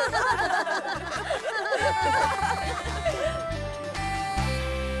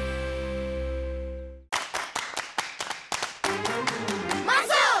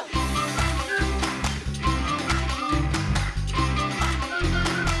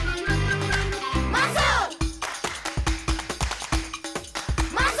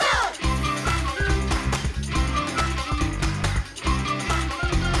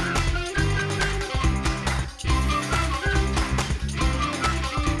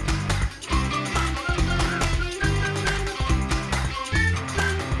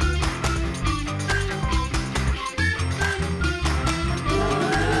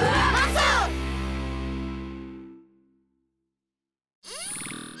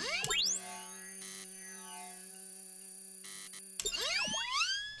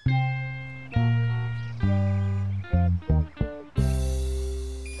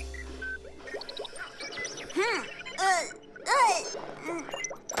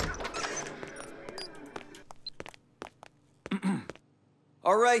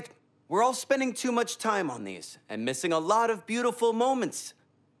 All right, we're all spending too much time on these and missing a lot of beautiful moments.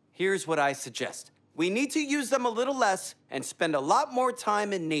 Here's what I suggest. We need to use them a little less and spend a lot more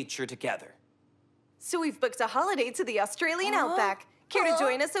time in nature together. So we've booked a holiday to the Australian outback. Care to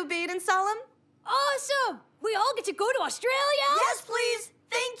join us, Obaid and Solemn? Awesome! We all get to go to Australia? Yes, please.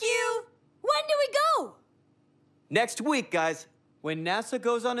 Thank you. When do we go? Next week, guys. When NASA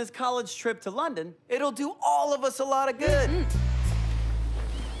goes on his college trip to London, it'll do all of us a lot of good.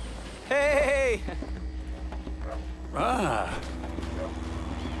 Hey! Ah.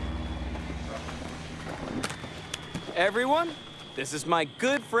 Everyone, this is my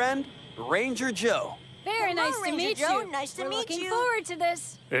good friend, Ranger Joe. Very nice to Ranger meet Joe. you. Nice to We're meet looking you. forward to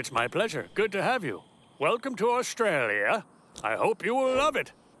this. It's my pleasure. Good to have you. Welcome to Australia. I hope you will love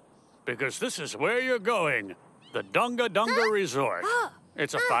it. Because this is where you're going. The Dunga Dunga Resort.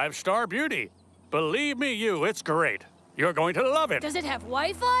 It's a 5-star beauty. Believe me, it's great. You're going to love it. Does it have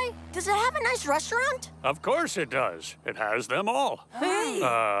Wi-Fi? Does it have a nice restaurant? Of course it does. It has them all. Hey.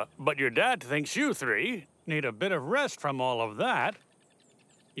 But your dad thinks you three need a bit of rest from all of that.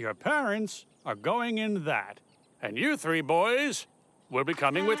 Your parents are going in that. And you three boys will be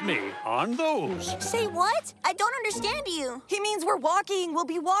coming with me on those. Say what? I don't understand you. He means we're walking. We'll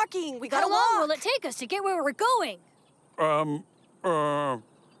be walking. We gotta How long walk. will it take us to get where we're going?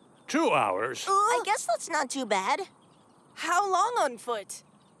 2 hours. I guess that's not too bad. How long on foot?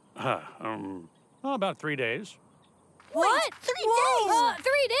 About 3 days. What? 3 days?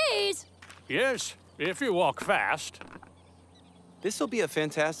 3 days? Yes, if you walk fast. This will be a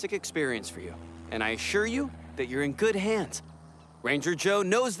fantastic experience for you, and I assure you that you're in good hands. Ranger Joe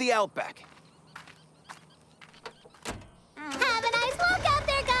knows the Outback. Have a nice walk out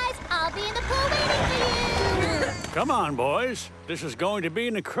there, guys. I'll be in the pool waiting for you. Come on, boys. This is going to be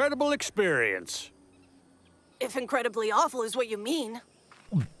an incredible experience. If incredibly awful is what you mean.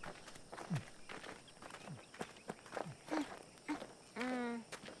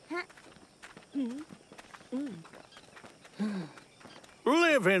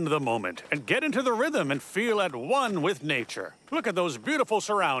 Live in the moment and get into the rhythm and feel at one with nature. Look at those beautiful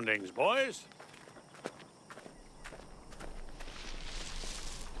surroundings, boys.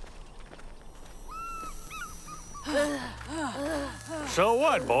 So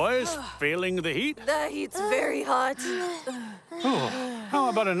what, boys? Feeling the heat? The heat's very hot. Oh, how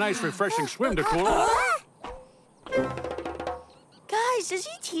about a nice, refreshing swim to cool off? Guys, is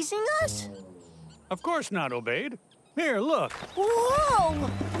he teasing us? Of course not, Obaid. Here, look. Whoa!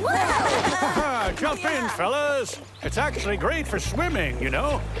 Whoa! Jump in, fellas. It's actually great for swimming, you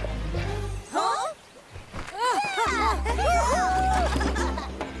know. Huh?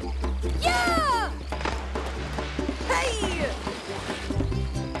 Yeah! Hey!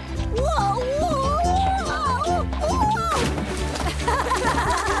 Whoa!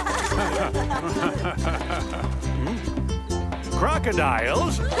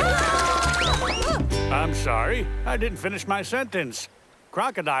 Crocodiles? I'm sorry, I didn't finish my sentence.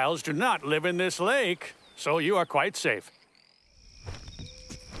 Crocodiles do not live in this lake, so you are quite safe.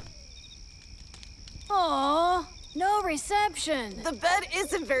 Aw, no reception. The bed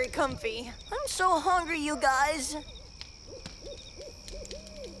isn't very comfy. I'm so hungry, you guys.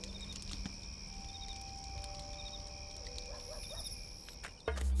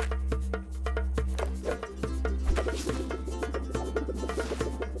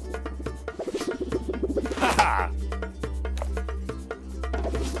 Ha-ha!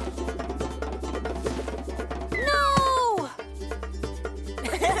 No!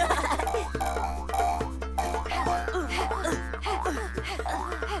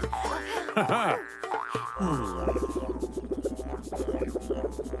 Ha-ha!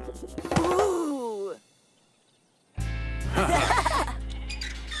 Ooh!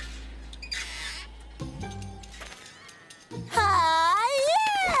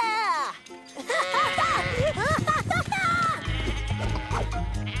 Yeah!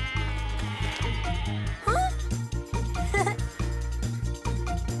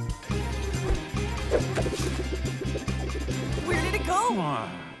 Where did it go?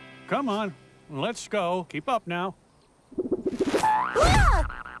 Come on, let's go. Keep up now. Yeah!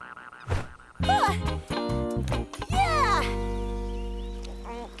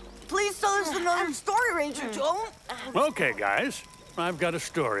 Please tell us another story, Ranger. Don't. Okay, guys, I've got a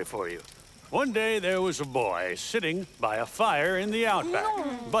story for you. One day there was a boy sitting by a fire in the outback,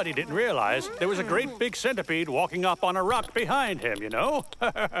 but he didn't realize there was a great big centipede walking up on a rock behind him, you know?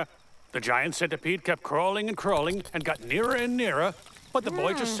 The giant centipede kept crawling and crawling and got nearer and nearer, but the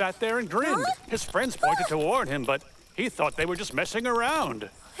boy just sat there and grinned. His friends pointed to warn him, but he thought they were just messing around.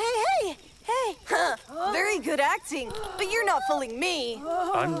 Hey! Very good acting, but you're not fooling me.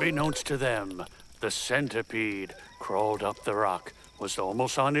 Unbeknownst to them, the centipede crawled up the rock, was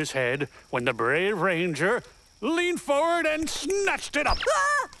almost on his head when the brave ranger leaned forward and snatched it up.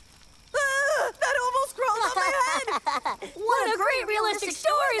 That almost crawled up my head. What a great realistic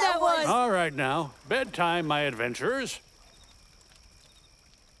story that was! All right now, bedtime, my adventurers.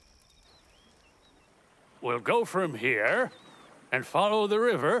 We'll go from here and follow the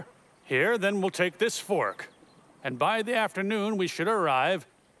river. Here, then we'll take this fork. And by the afternoon, we should arrive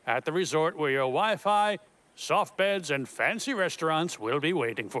at the resort where your Wi-Fi, soft beds, and fancy restaurants will be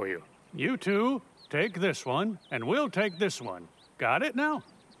waiting for you. You two, take this one, and we'll take this one. Got it now?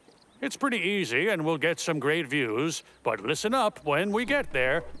 It's pretty easy, and we'll get some great views, but listen up when we get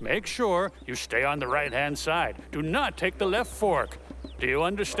there. Make sure you stay on the right-hand side. Do not take the left fork. Do you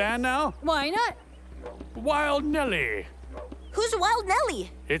understand now? Why not? Wild Nelly. Who's Wild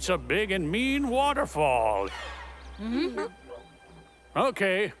Nelly? It's a big and mean waterfall.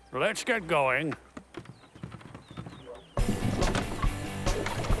 Okay, let's get going.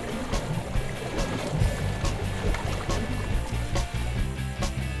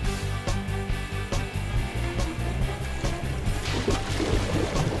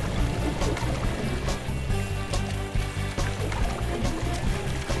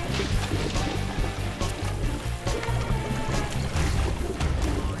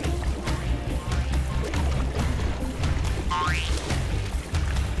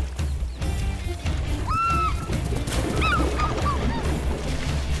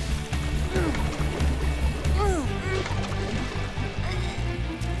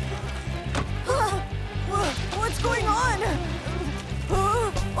 What's going on?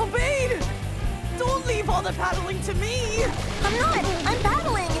 Obaid! Don't leave all the paddling to me! I'm not! I'm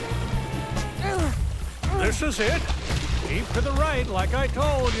paddling! This is it. Keep to the right, like I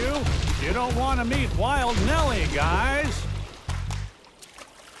told you. You don't want to meet Wild Nelly, guys.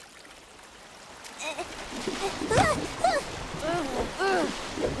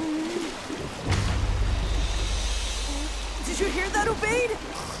 you hear that, Obaid?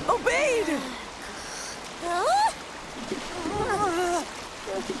 Obaid! Huh?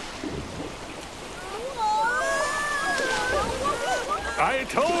 I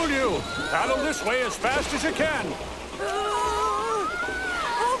told you! Paddle this way as fast as you can. Obaid!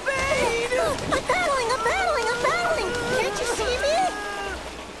 I'm battling! Can't you see me?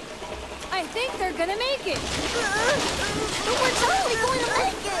 I think they're gonna make it. We're totally going to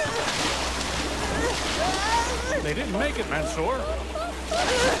make it! They didn't make it, Mansour.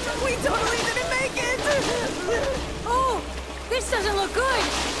 We totally didn't make it! Oh, this doesn't look good.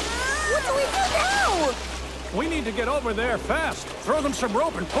 What do we do now? We need to get over there fast. Throw them some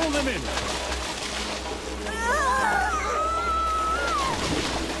rope and pull them in.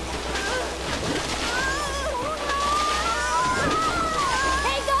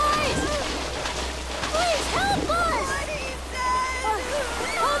 Hey, guys! Please help us!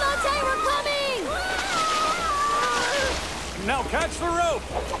 Hold on tight, we're coming! Now catch the rope.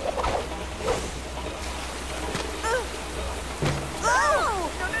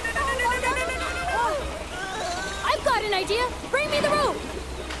 I've got an idea. Bring me the rope.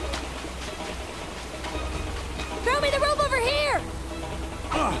 Throw me the rope over here.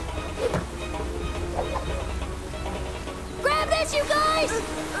 Grab this, you guys!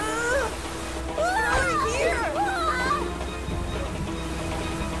 Here!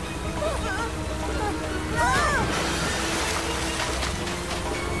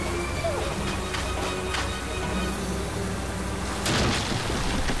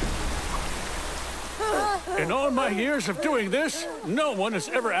 In all my years of doing this, no one has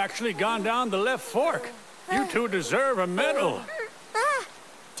ever actually gone down the left fork. You two deserve a medal.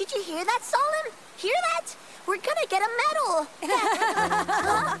 Did you hear that, Solemn? Hear that? We're gonna get a medal.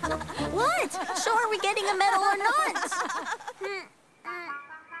 Huh? What? So are we getting a medal or not?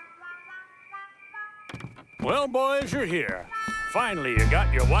 Well, boys, you're here. Finally, you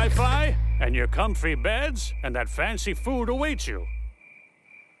got your Wi-Fi and your comfy beds, and that fancy food awaits you.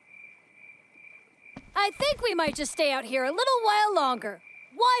 I think we might just stay out here a little while longer.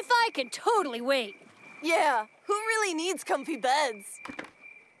 Wi-Fi can totally wait. Yeah, who really needs comfy beds?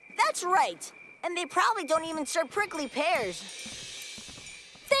 That's right. And they probably don't even serve prickly pears.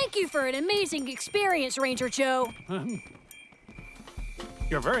 Thank you for an amazing experience, Ranger Joe.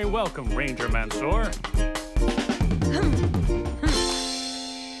 You're very welcome, Ranger Mansour.